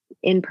them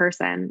in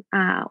person,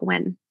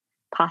 when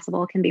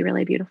possible can be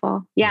really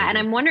beautiful. Yeah. And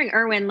I'm wondering,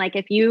 Irwin, like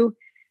if you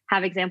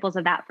have examples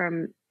of that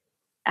from,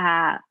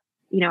 as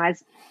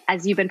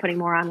you've been putting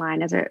more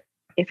online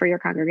for your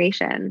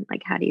congregation,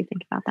 like, how do you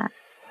think about that?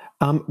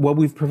 Well,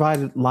 we've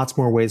provided lots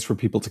more ways for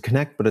people to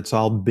connect, but it's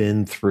all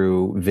been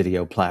through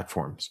video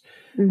platforms.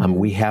 Mm-hmm.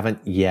 We haven't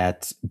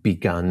yet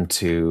begun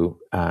to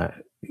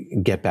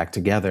get back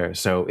together.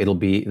 So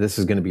this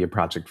is going to be a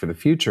project for the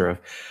future of,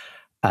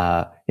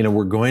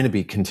 we're going to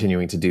be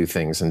continuing to do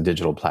things in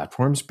digital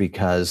platforms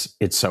because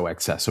it's so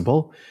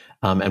accessible.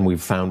 And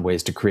we've found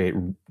ways to create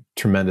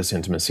tremendous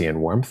intimacy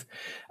and warmth.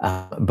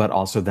 But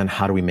also then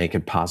how do we make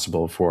it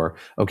possible for,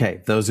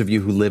 those of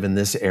you who live in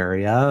this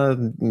area,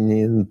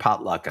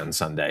 potluck on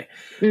Sunday.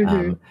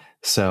 Mm-hmm.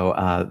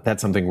 So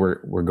that's something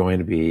we're going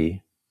to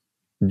be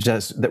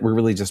we're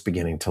really just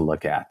beginning to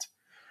look at.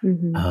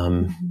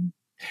 Mm-hmm.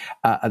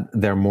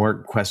 There are more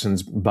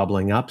questions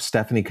bubbling up.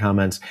 Stephanie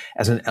comments,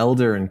 as an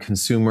elder and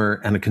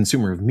a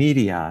consumer of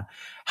media,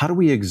 how do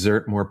we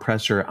exert more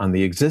pressure on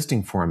the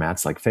existing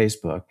formats like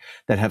Facebook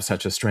that have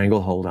such a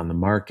stranglehold on the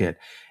market?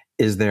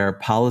 Is there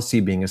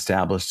policy being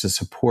established to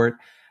support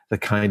the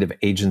kind of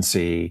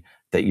agency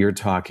that you're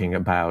talking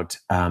about?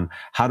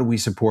 How do we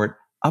support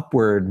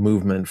upward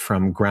movement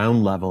from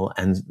ground level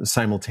and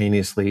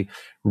simultaneously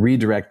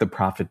redirect the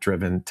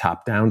profit-driven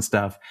top-down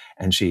stuff?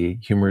 And she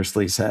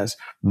humorously says,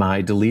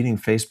 my deleting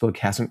Facebook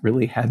hasn't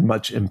really had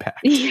much impact.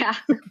 Yeah.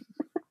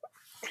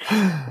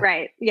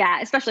 Right.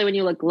 Yeah. Especially when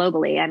you look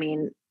globally. I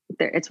mean,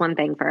 it's one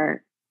thing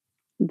for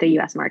the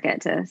US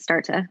market to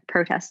start to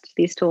protest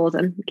these tools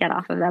and get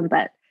off of them,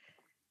 but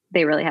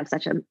they really have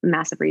such a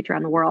massive reach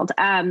around the world.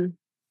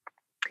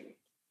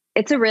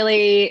 It's a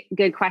really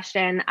good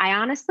question. I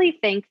honestly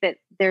think that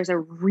there's a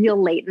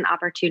real latent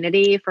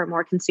opportunity for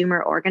more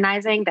consumer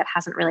organizing that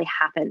hasn't really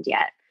happened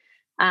yet.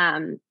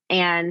 And,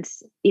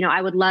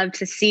 I would love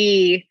to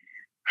see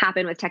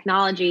happen with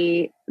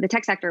technology, the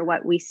tech sector,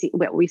 what we've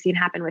seen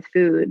happen with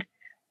food,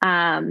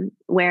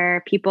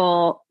 where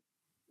people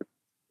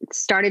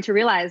started to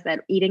realize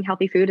that eating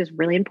healthy food is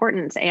really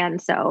important.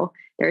 And so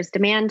there's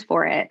demand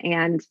for it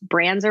and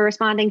brands are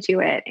responding to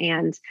it.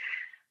 And,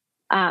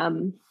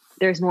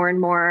 there's more and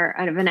more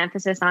of an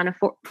emphasis on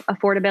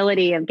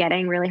affordability of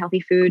getting really healthy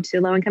food to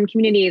low-income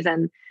communities.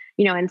 And,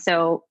 and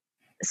so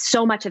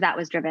much of that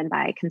was driven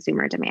by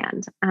consumer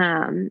demand.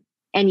 And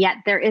yet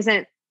there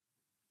isn't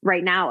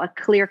right now a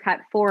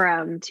clear-cut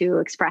forum to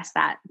express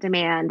that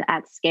demand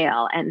at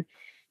scale. And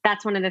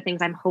that's one of the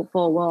things I'm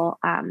hopeful will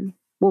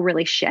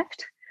really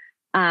shift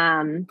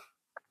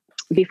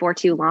before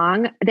too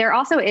long. There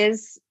also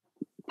is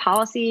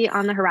policy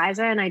on the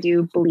horizon. I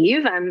do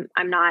believe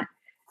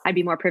I'd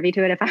be more privy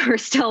to it if I were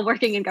still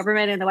working in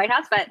government in the White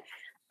House. But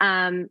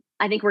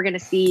I think we're going to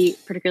see,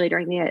 particularly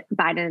during the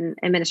Biden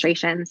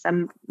administration,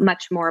 some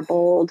much more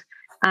bold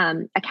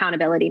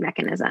accountability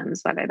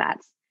mechanisms, whether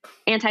that's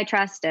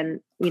antitrust and,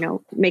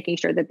 making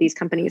sure that these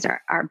companies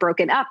are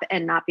broken up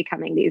and not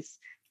becoming these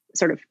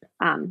sort of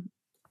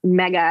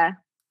mega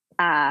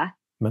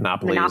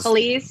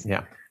monopolies.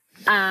 Yeah.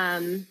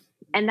 And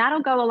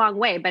that'll go a long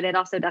way, but it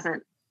also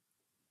doesn't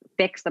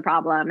fix the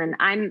problem.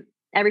 And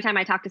every time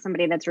I talk to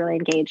somebody that's really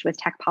engaged with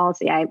tech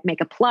policy, I make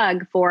a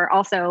plug for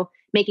also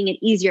making it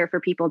easier for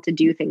people to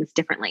do things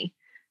differently,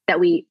 that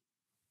we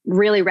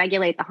really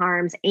regulate the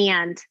harms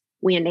and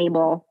we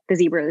enable the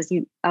zebras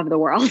of the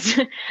world.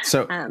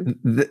 So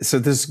this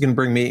is going to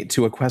bring me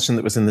to a question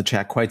that was in the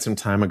chat quite some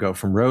time ago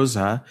from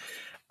Rosa,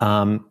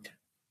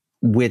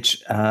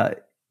 which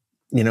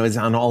is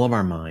on all of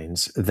our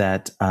minds,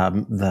 that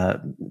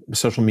the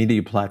social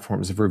media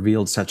platforms have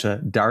revealed such a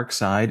dark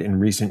side in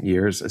recent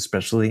years,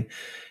 especially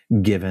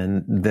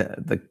given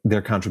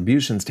their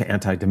contributions to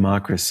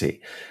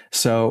anti-democracy.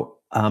 So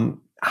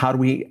how do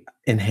we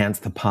enhance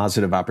the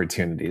positive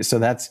opportunities? So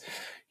that's,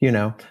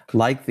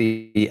 like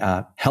the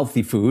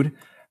healthy food,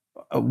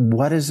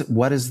 what is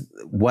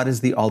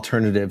the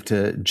alternative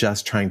to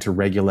just trying to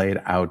regulate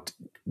out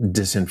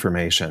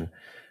disinformation?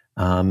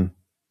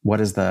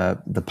 What is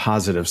the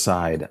positive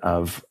side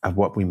of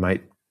what we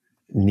might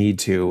need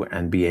to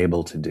and be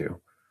able to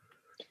do?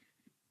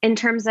 In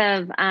terms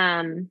of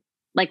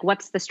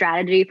what's the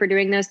strategy for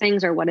doing those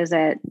things, or what is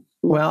it?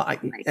 Well,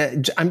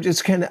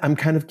 I'm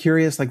kind of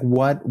curious, like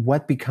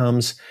what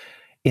becomes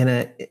in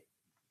a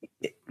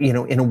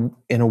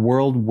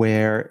world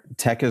where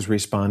tech is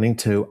responding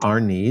to our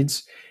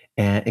needs,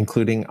 and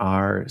including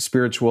our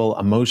spiritual,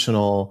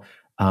 emotional,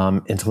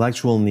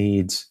 intellectual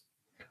needs.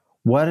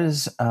 What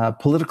does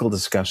political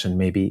discussion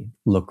maybe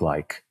look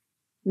like,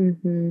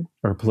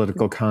 or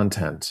political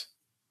content?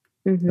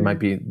 It might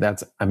be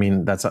that's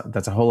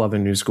a whole other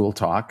new school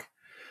talk.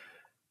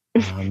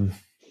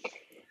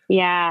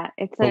 Yeah,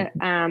 it's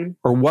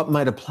or what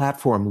might a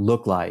platform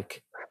look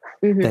like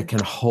that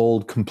can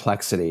hold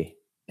complexity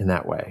in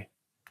that way?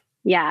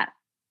 Yeah,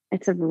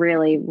 it's a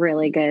really,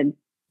 really good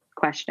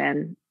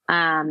question.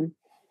 And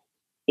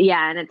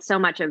it's so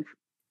much of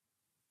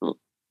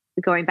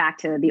going back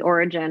to the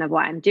origin of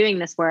why I'm doing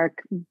this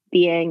work,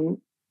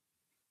 being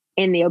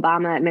in the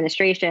Obama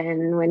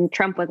administration when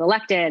Trump was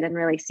elected, and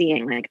really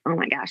seeing like, oh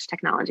my gosh,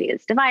 technology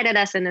has divided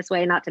us in this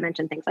way, not to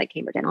mention things like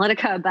Cambridge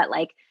Analytica, but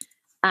like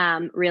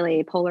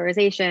really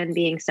polarization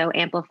being so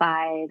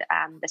amplified,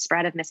 the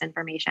spread of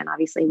misinformation,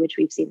 obviously, which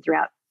we've seen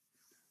throughout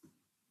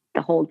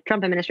the whole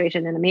Trump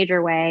administration in a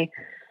major way.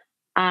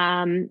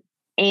 And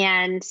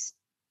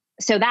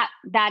so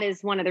that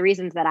is one of the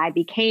reasons that I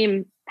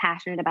became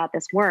passionate about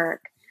this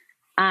work.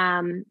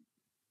 In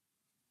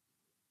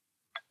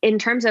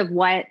terms of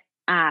what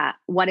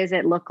does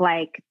it look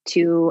like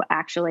to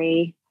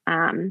actually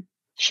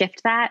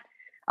shift that?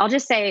 I'll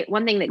just say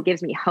one thing that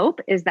gives me hope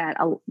is that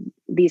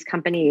these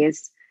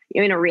companies,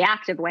 in a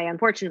reactive way,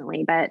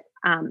 unfortunately, but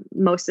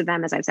most of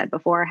them, as I've said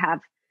before,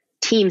 have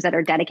teams that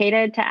are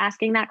dedicated to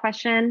asking that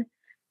question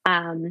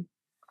and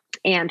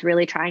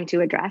really trying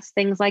to address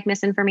things like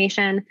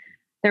misinformation.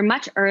 They're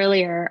much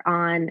earlier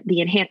on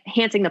the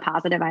enhancing the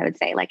positive, I would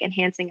say, like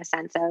enhancing a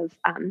sense of,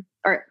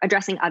 or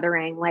addressing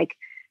othering, like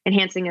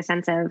enhancing a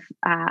sense of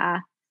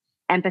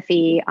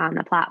empathy on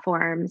the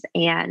platforms.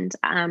 And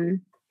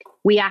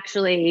we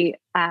actually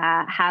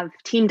have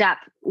teamed up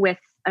with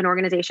an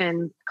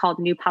organization called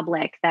New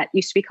Public that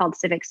used to be called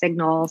Civic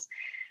Signals,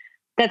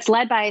 that's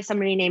led by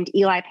somebody named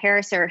Eli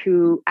Pariser,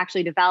 who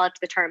actually developed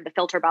the term the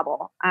filter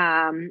bubble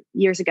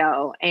years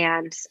ago,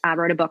 and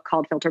wrote a book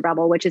called Filter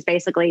Bubble, which is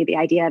basically the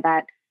idea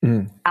that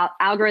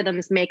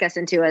algorithms make us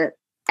into an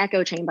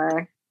echo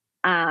chamber,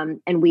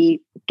 and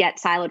we get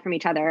siloed from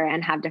each other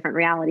and have different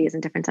realities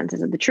and different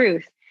senses of the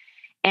truth.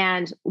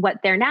 And what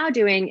they're now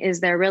doing is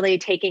they're really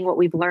taking what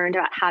we've learned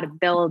about how to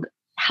build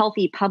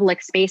healthy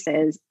public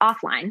spaces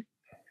offline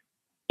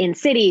in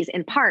cities,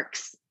 in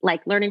parks, like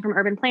learning from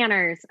urban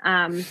planners.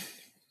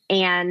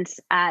 And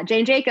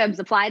Jane Jacobs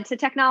applied to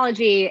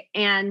technology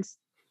and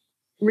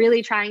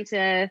really trying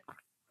to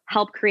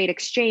help create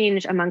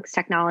exchange amongst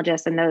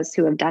technologists and those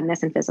who have done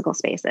this in physical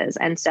spaces.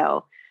 And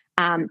so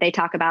they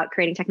talk about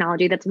creating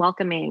technology that's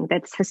welcoming,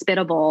 that's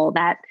hospitable,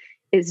 that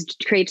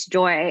creates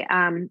joy.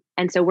 And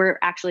so we're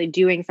actually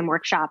doing some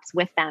workshops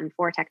with them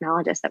for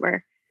technologists that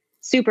we're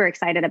super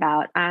excited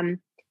about.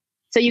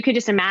 So you could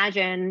just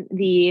imagine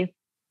the,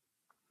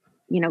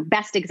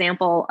 best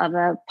example of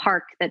a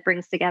park that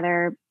brings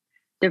together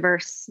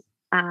diverse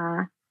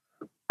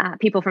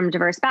people from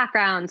diverse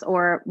backgrounds.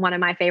 Or one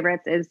of my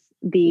favorites is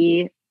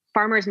the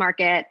farmers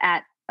market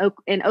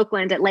in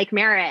Oakland at Lake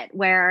Merritt,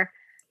 where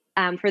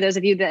for those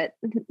of you that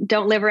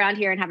don't live around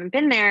here and haven't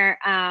been there,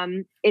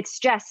 it's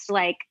just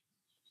like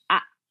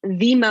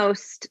the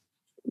most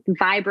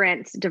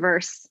vibrant,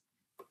 diverse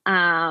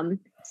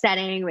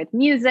setting with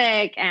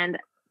music and,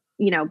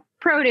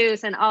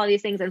 produce and all of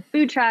these things and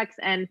food trucks.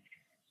 And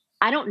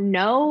I don't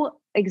know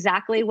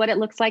exactly what it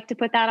looks like to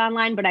put that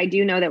online, but I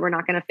do know that we're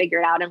not going to figure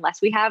it out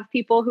unless we have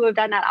people who have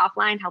done that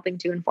offline helping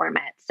to inform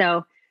it.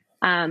 So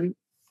I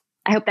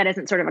hope that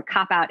isn't sort of a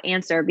cop-out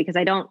answer, because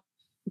I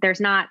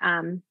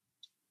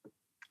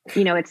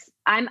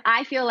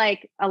feel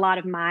like a lot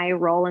of my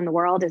role in the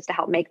world is to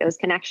help make those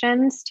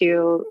connections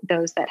to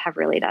those that have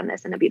really done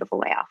this in a beautiful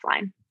way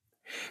offline.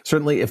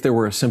 Certainly, if there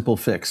were a simple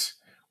fix,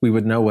 we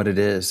would know what it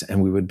is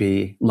and we would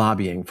be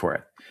lobbying for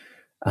it.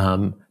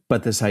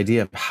 But this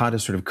idea of how to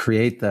sort of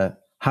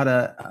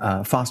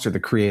foster the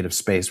creative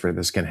space where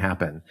this can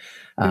happen,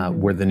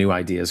 where the new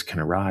ideas can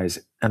arise.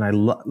 And I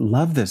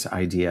love this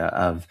idea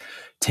of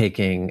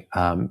taking,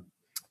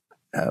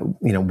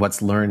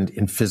 what's learned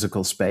in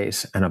physical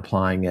space and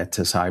applying it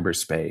to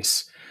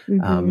cyberspace.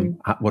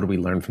 What do we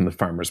learn from the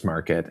farmer's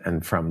market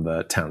and from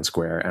the town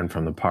square and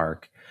from the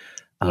park?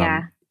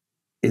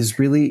 Is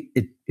really,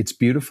 it's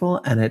beautiful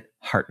and it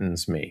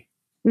heartens me.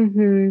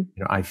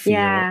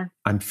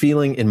 I'm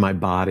feeling in my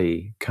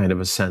body kind of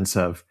a sense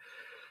of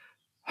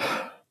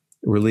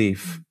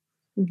relief,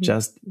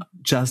 just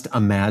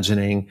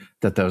imagining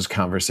that those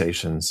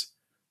conversations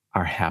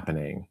are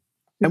happening.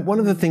 And one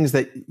of the things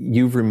that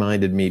you've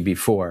reminded me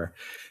before,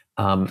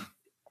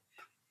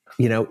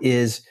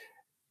 is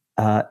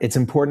it's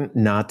important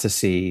not to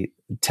see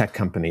tech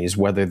companies,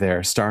 whether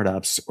they're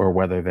startups or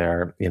whether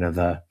they're,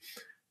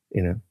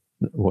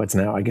 what's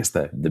now, I guess,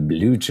 the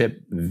blue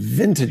chip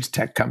vintage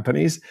tech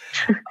companies,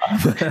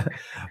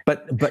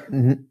 but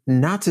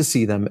not to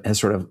see them as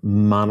sort of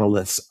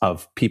monoliths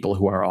of people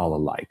who are all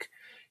alike.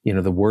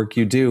 the work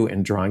you do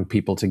in drawing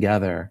people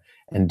together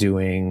and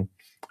doing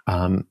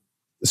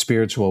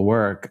spiritual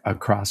work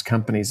across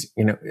companies,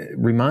 it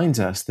reminds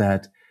us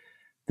that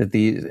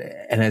these,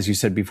 and as you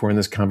said before in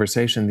this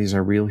conversation, these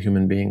are real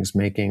human beings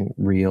making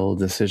real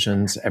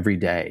decisions every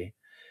day.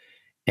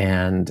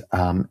 And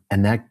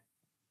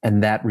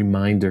that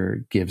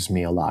reminder gives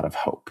me a lot of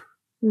hope.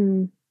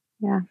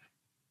 Yeah.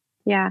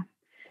 Yeah.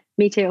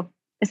 Me too.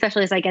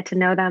 Especially as I get to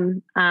know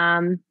them.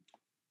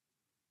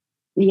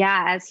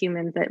 As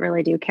humans that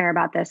really do care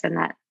about this, and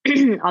that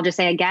I'll just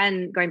say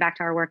again, going back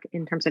to our work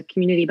in terms of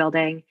community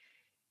building,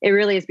 it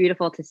really is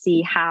beautiful to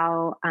see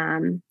how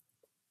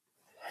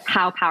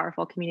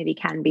powerful community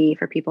can be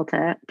for people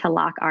to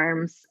lock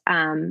arms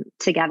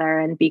together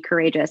and be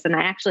courageous. And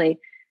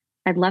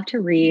I'd love to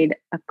read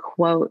a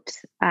quote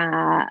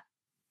that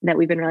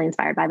we've been really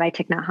inspired by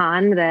Thich Nhat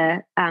Hanh,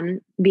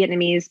 the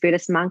Vietnamese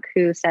Buddhist monk,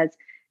 who says,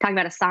 talking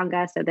about a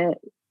Sangha, so the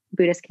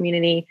Buddhist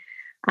community,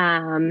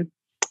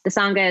 the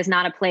Sangha is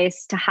not a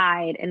place to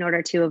hide in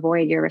order to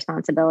avoid your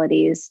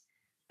responsibilities.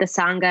 The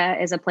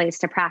Sangha is a place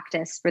to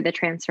practice for the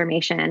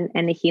transformation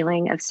and the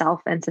healing of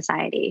self and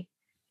society.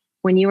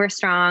 When you are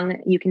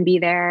strong, you can be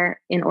there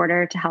in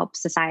order to help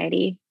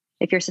society.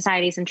 If your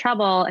society is in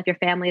trouble, if your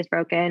family is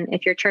broken,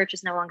 if your church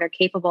is no longer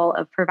capable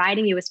of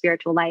providing you a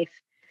spiritual life,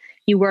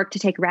 you work to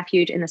take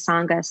refuge in the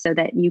Sangha so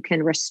that you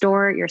can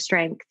restore your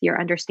strength, your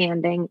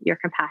understanding, your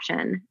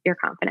compassion, your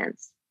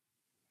confidence.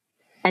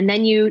 And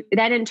then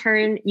in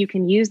turn, you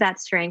can use that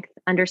strength,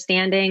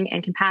 understanding,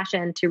 and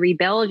compassion to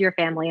rebuild your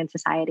family and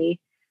society,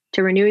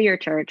 to renew your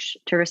church,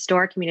 to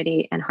restore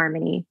community and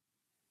harmony.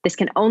 This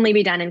can only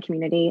be done in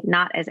community,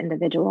 not as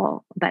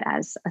individual, but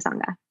as a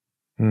Sangha.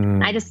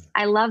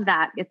 I love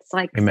that. It's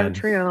like Amen.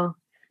 So true.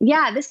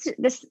 Yeah.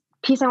 This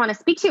piece I want to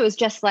speak to is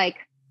just like,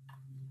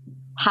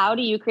 how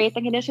do you create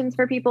the conditions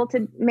for people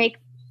to make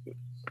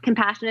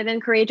compassionate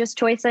and courageous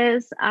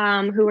choices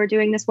who are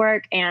doing this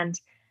work? And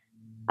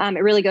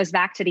it really goes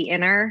back to the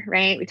inner,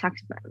 right?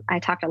 I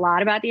talked a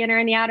lot about the inner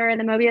and the outer in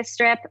the Mobius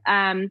strip.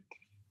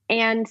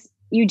 And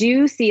you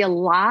do see a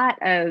lot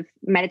of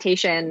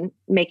meditation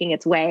making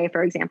its way,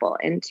 for example,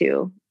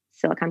 into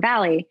Silicon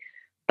Valley.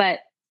 But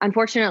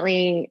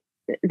unfortunately,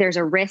 there's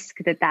a risk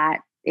that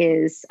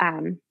is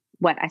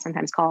what I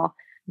sometimes call,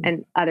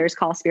 and others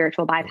call,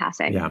 spiritual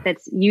bypassing. Yeah.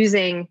 That's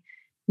using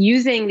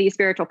these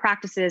spiritual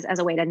practices as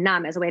a way to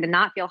numb, as a way to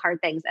not feel hard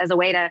things, as a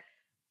way to,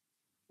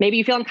 maybe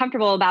you feel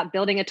uncomfortable about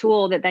building a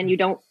tool that then you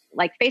don't,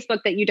 like Facebook,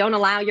 that you don't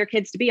allow your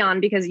kids to be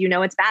on because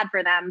it's bad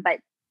for them. But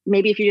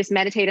maybe if you just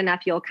meditate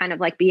enough, you'll kind of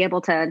like be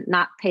able to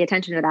not pay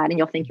attention to that and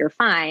you'll think you're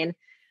fine.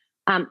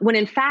 When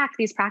in fact,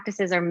 these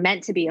practices are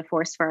meant to be a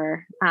force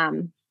for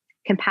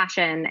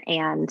compassion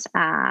and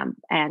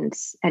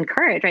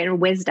courage, right? And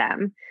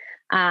wisdom.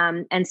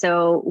 And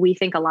so we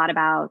think a lot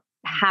about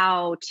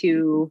how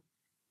to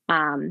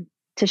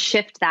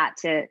shift that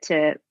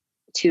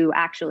to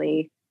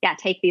actually,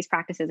 take these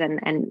practices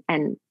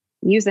and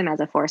use them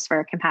as a force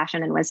for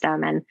compassion and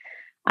wisdom.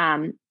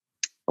 And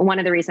one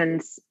of the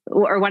reasons,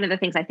 or one of the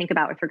things I think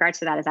about with regards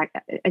to that is,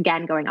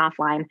 again, going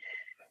offline.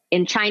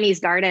 In Chinese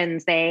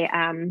gardens, they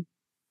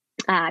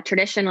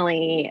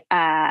traditionally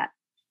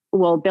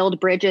will build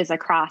bridges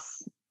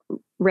across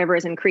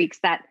rivers and creeks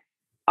that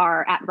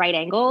are at right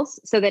angles,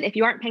 so that if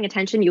you aren't paying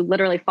attention, you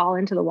literally fall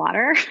into the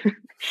water.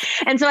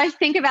 And so I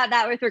think about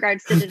that with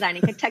regards to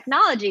designing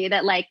technology,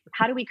 that like,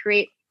 how do we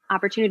create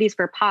opportunities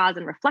for pause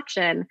and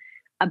reflection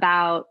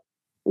about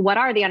what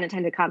are the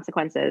unintended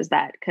consequences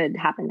that could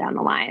happen down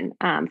the line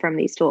from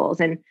these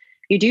tools? And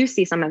you do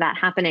see some of that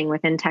happening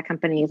within tech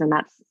companies. And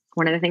that's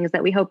one of the things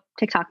that we hope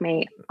TikTok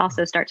may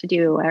also start to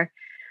do. Or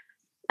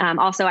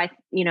also, I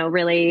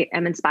really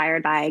am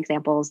inspired by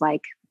examples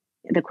like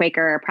the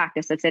Quaker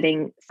practice of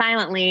sitting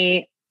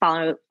silently,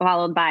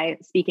 followed by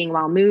speaking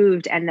while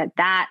moved. And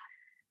that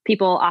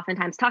people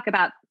oftentimes talk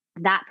about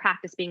that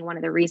practice being one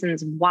of the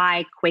reasons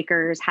why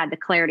Quakers had the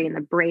clarity and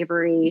the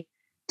bravery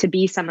to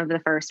be some of the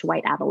first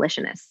white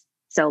abolitionists.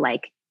 So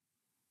like,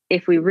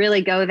 if we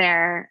really go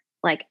there,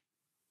 like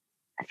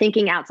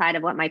thinking outside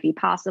of what might be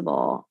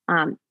possible,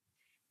 and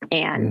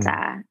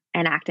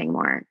acting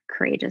more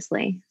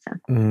courageously.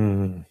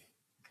 So,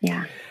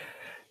 yeah.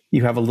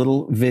 You have a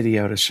little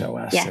video to show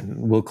us,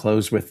 and we'll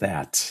close with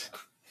that.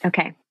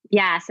 Okay.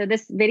 Yeah. So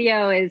this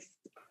video is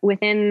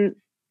within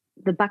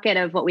the bucket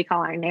of what we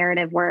call our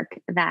narrative work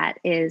that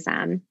is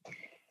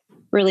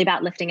really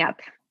about lifting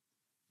up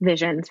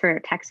visions for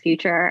tech's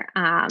future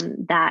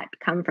that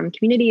come from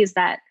communities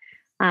that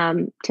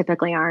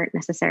typically aren't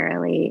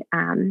necessarily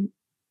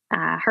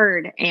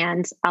heard.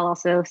 And I'll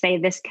also say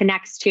this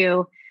connects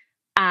to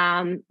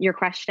your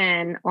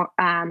question,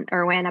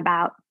 Irwin,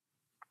 about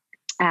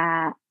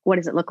what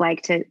does it look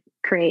like to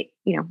create,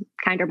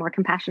 kinder, more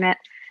compassionate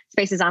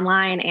spaces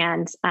online,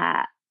 and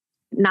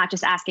not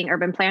just asking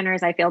urban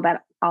planners, I feel,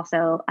 but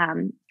also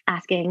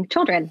asking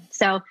children.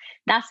 So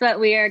that's what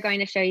we are going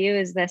to show you,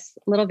 is this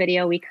little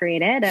video we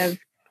created of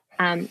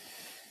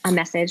a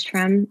message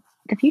from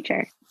the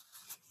future.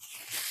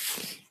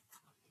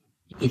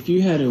 If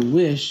you had a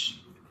wish,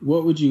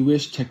 what would you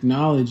wish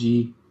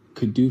technology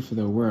could do for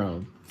the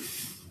world?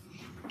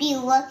 Be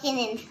working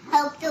and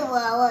help the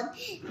world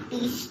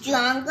be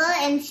stronger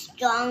and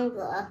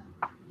stronger.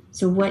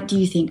 So what do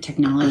you think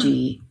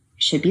technology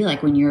should be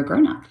like when you're a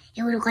grown-up?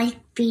 It would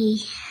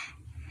be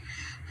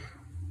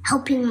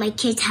helping my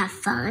kids have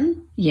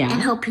fun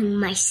and helping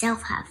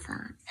myself have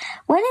fun.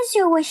 What is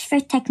your wish for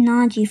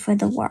technology for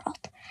the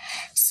world?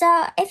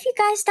 So, if you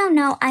guys don't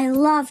know, I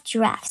love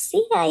giraffes.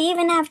 See, I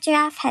even have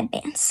giraffe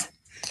headbands.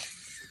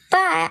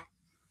 But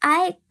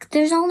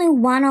there's only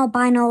one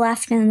albino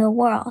left in the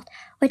world,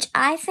 which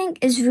I think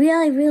is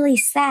really, really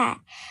sad.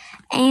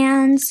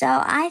 And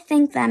so I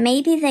think that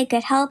maybe they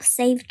could help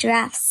save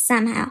giraffes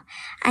somehow.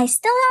 I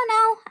still don't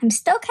know. I'm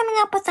still coming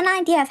up with an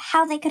idea of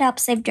how they could help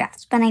save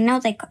giraffes, but I know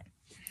they could.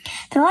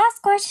 The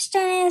last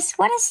question is,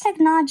 what is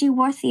technology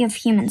worthy of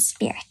human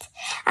spirit?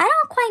 I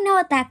don't quite know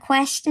what that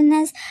question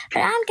is,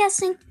 but I'm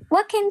guessing,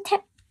 what can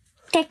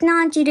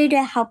technology do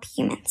to help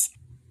humans?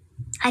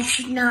 I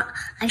should not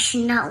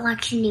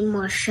watch any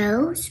more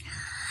shows,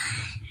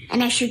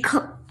 and I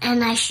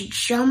should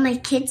show my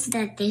kids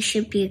that they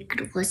should be a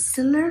good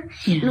listener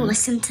and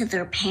listen to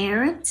their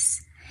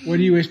parents. What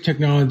do you wish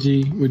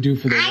technology would do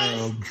for the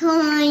world? Ice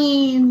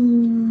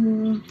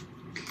cream.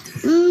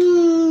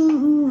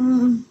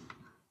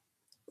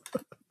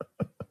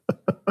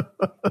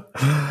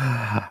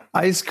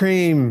 Ice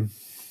cream.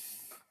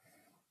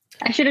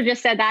 I should have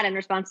just said that in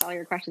response to all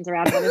your questions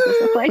around what does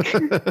this look like.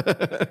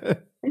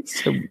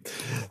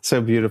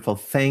 so beautiful.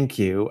 Thank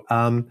you.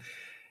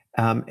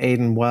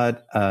 Aden,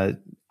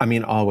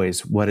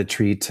 always, what a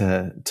treat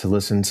to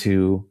listen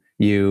to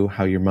you,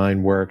 how your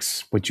mind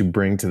works, what you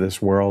bring to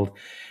this world,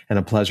 and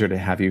a pleasure to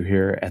have you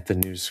here at the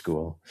New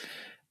School.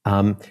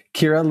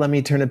 Kira, let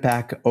me turn it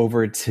back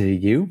over to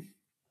you.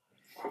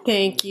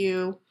 Thank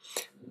you.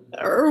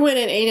 Irwin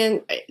and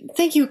Aden,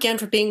 thank you again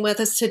for being with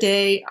us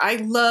today. I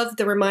love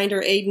the reminder,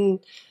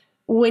 Aden,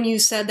 when you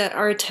said that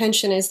our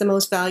attention is the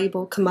most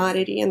valuable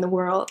commodity in the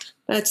world.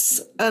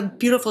 That's a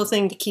beautiful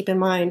thing to keep in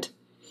mind.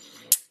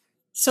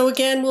 So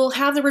again, we'll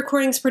have the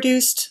recordings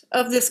produced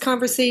of this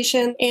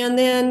conversation, and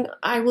then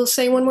I will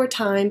say one more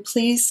time,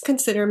 please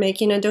consider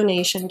making a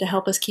donation to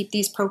help us keep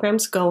these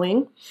programs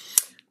going.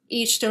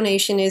 Each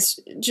donation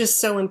is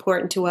just so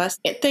important to us.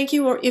 Thank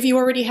you if you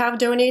already have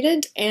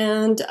donated,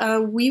 and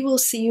we will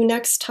see you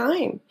next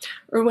time.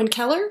 Irwin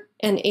Keller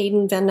and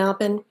Aden Van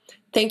Noppen,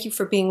 thank you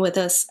for being with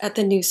us at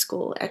the New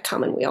School at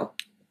Commonweal.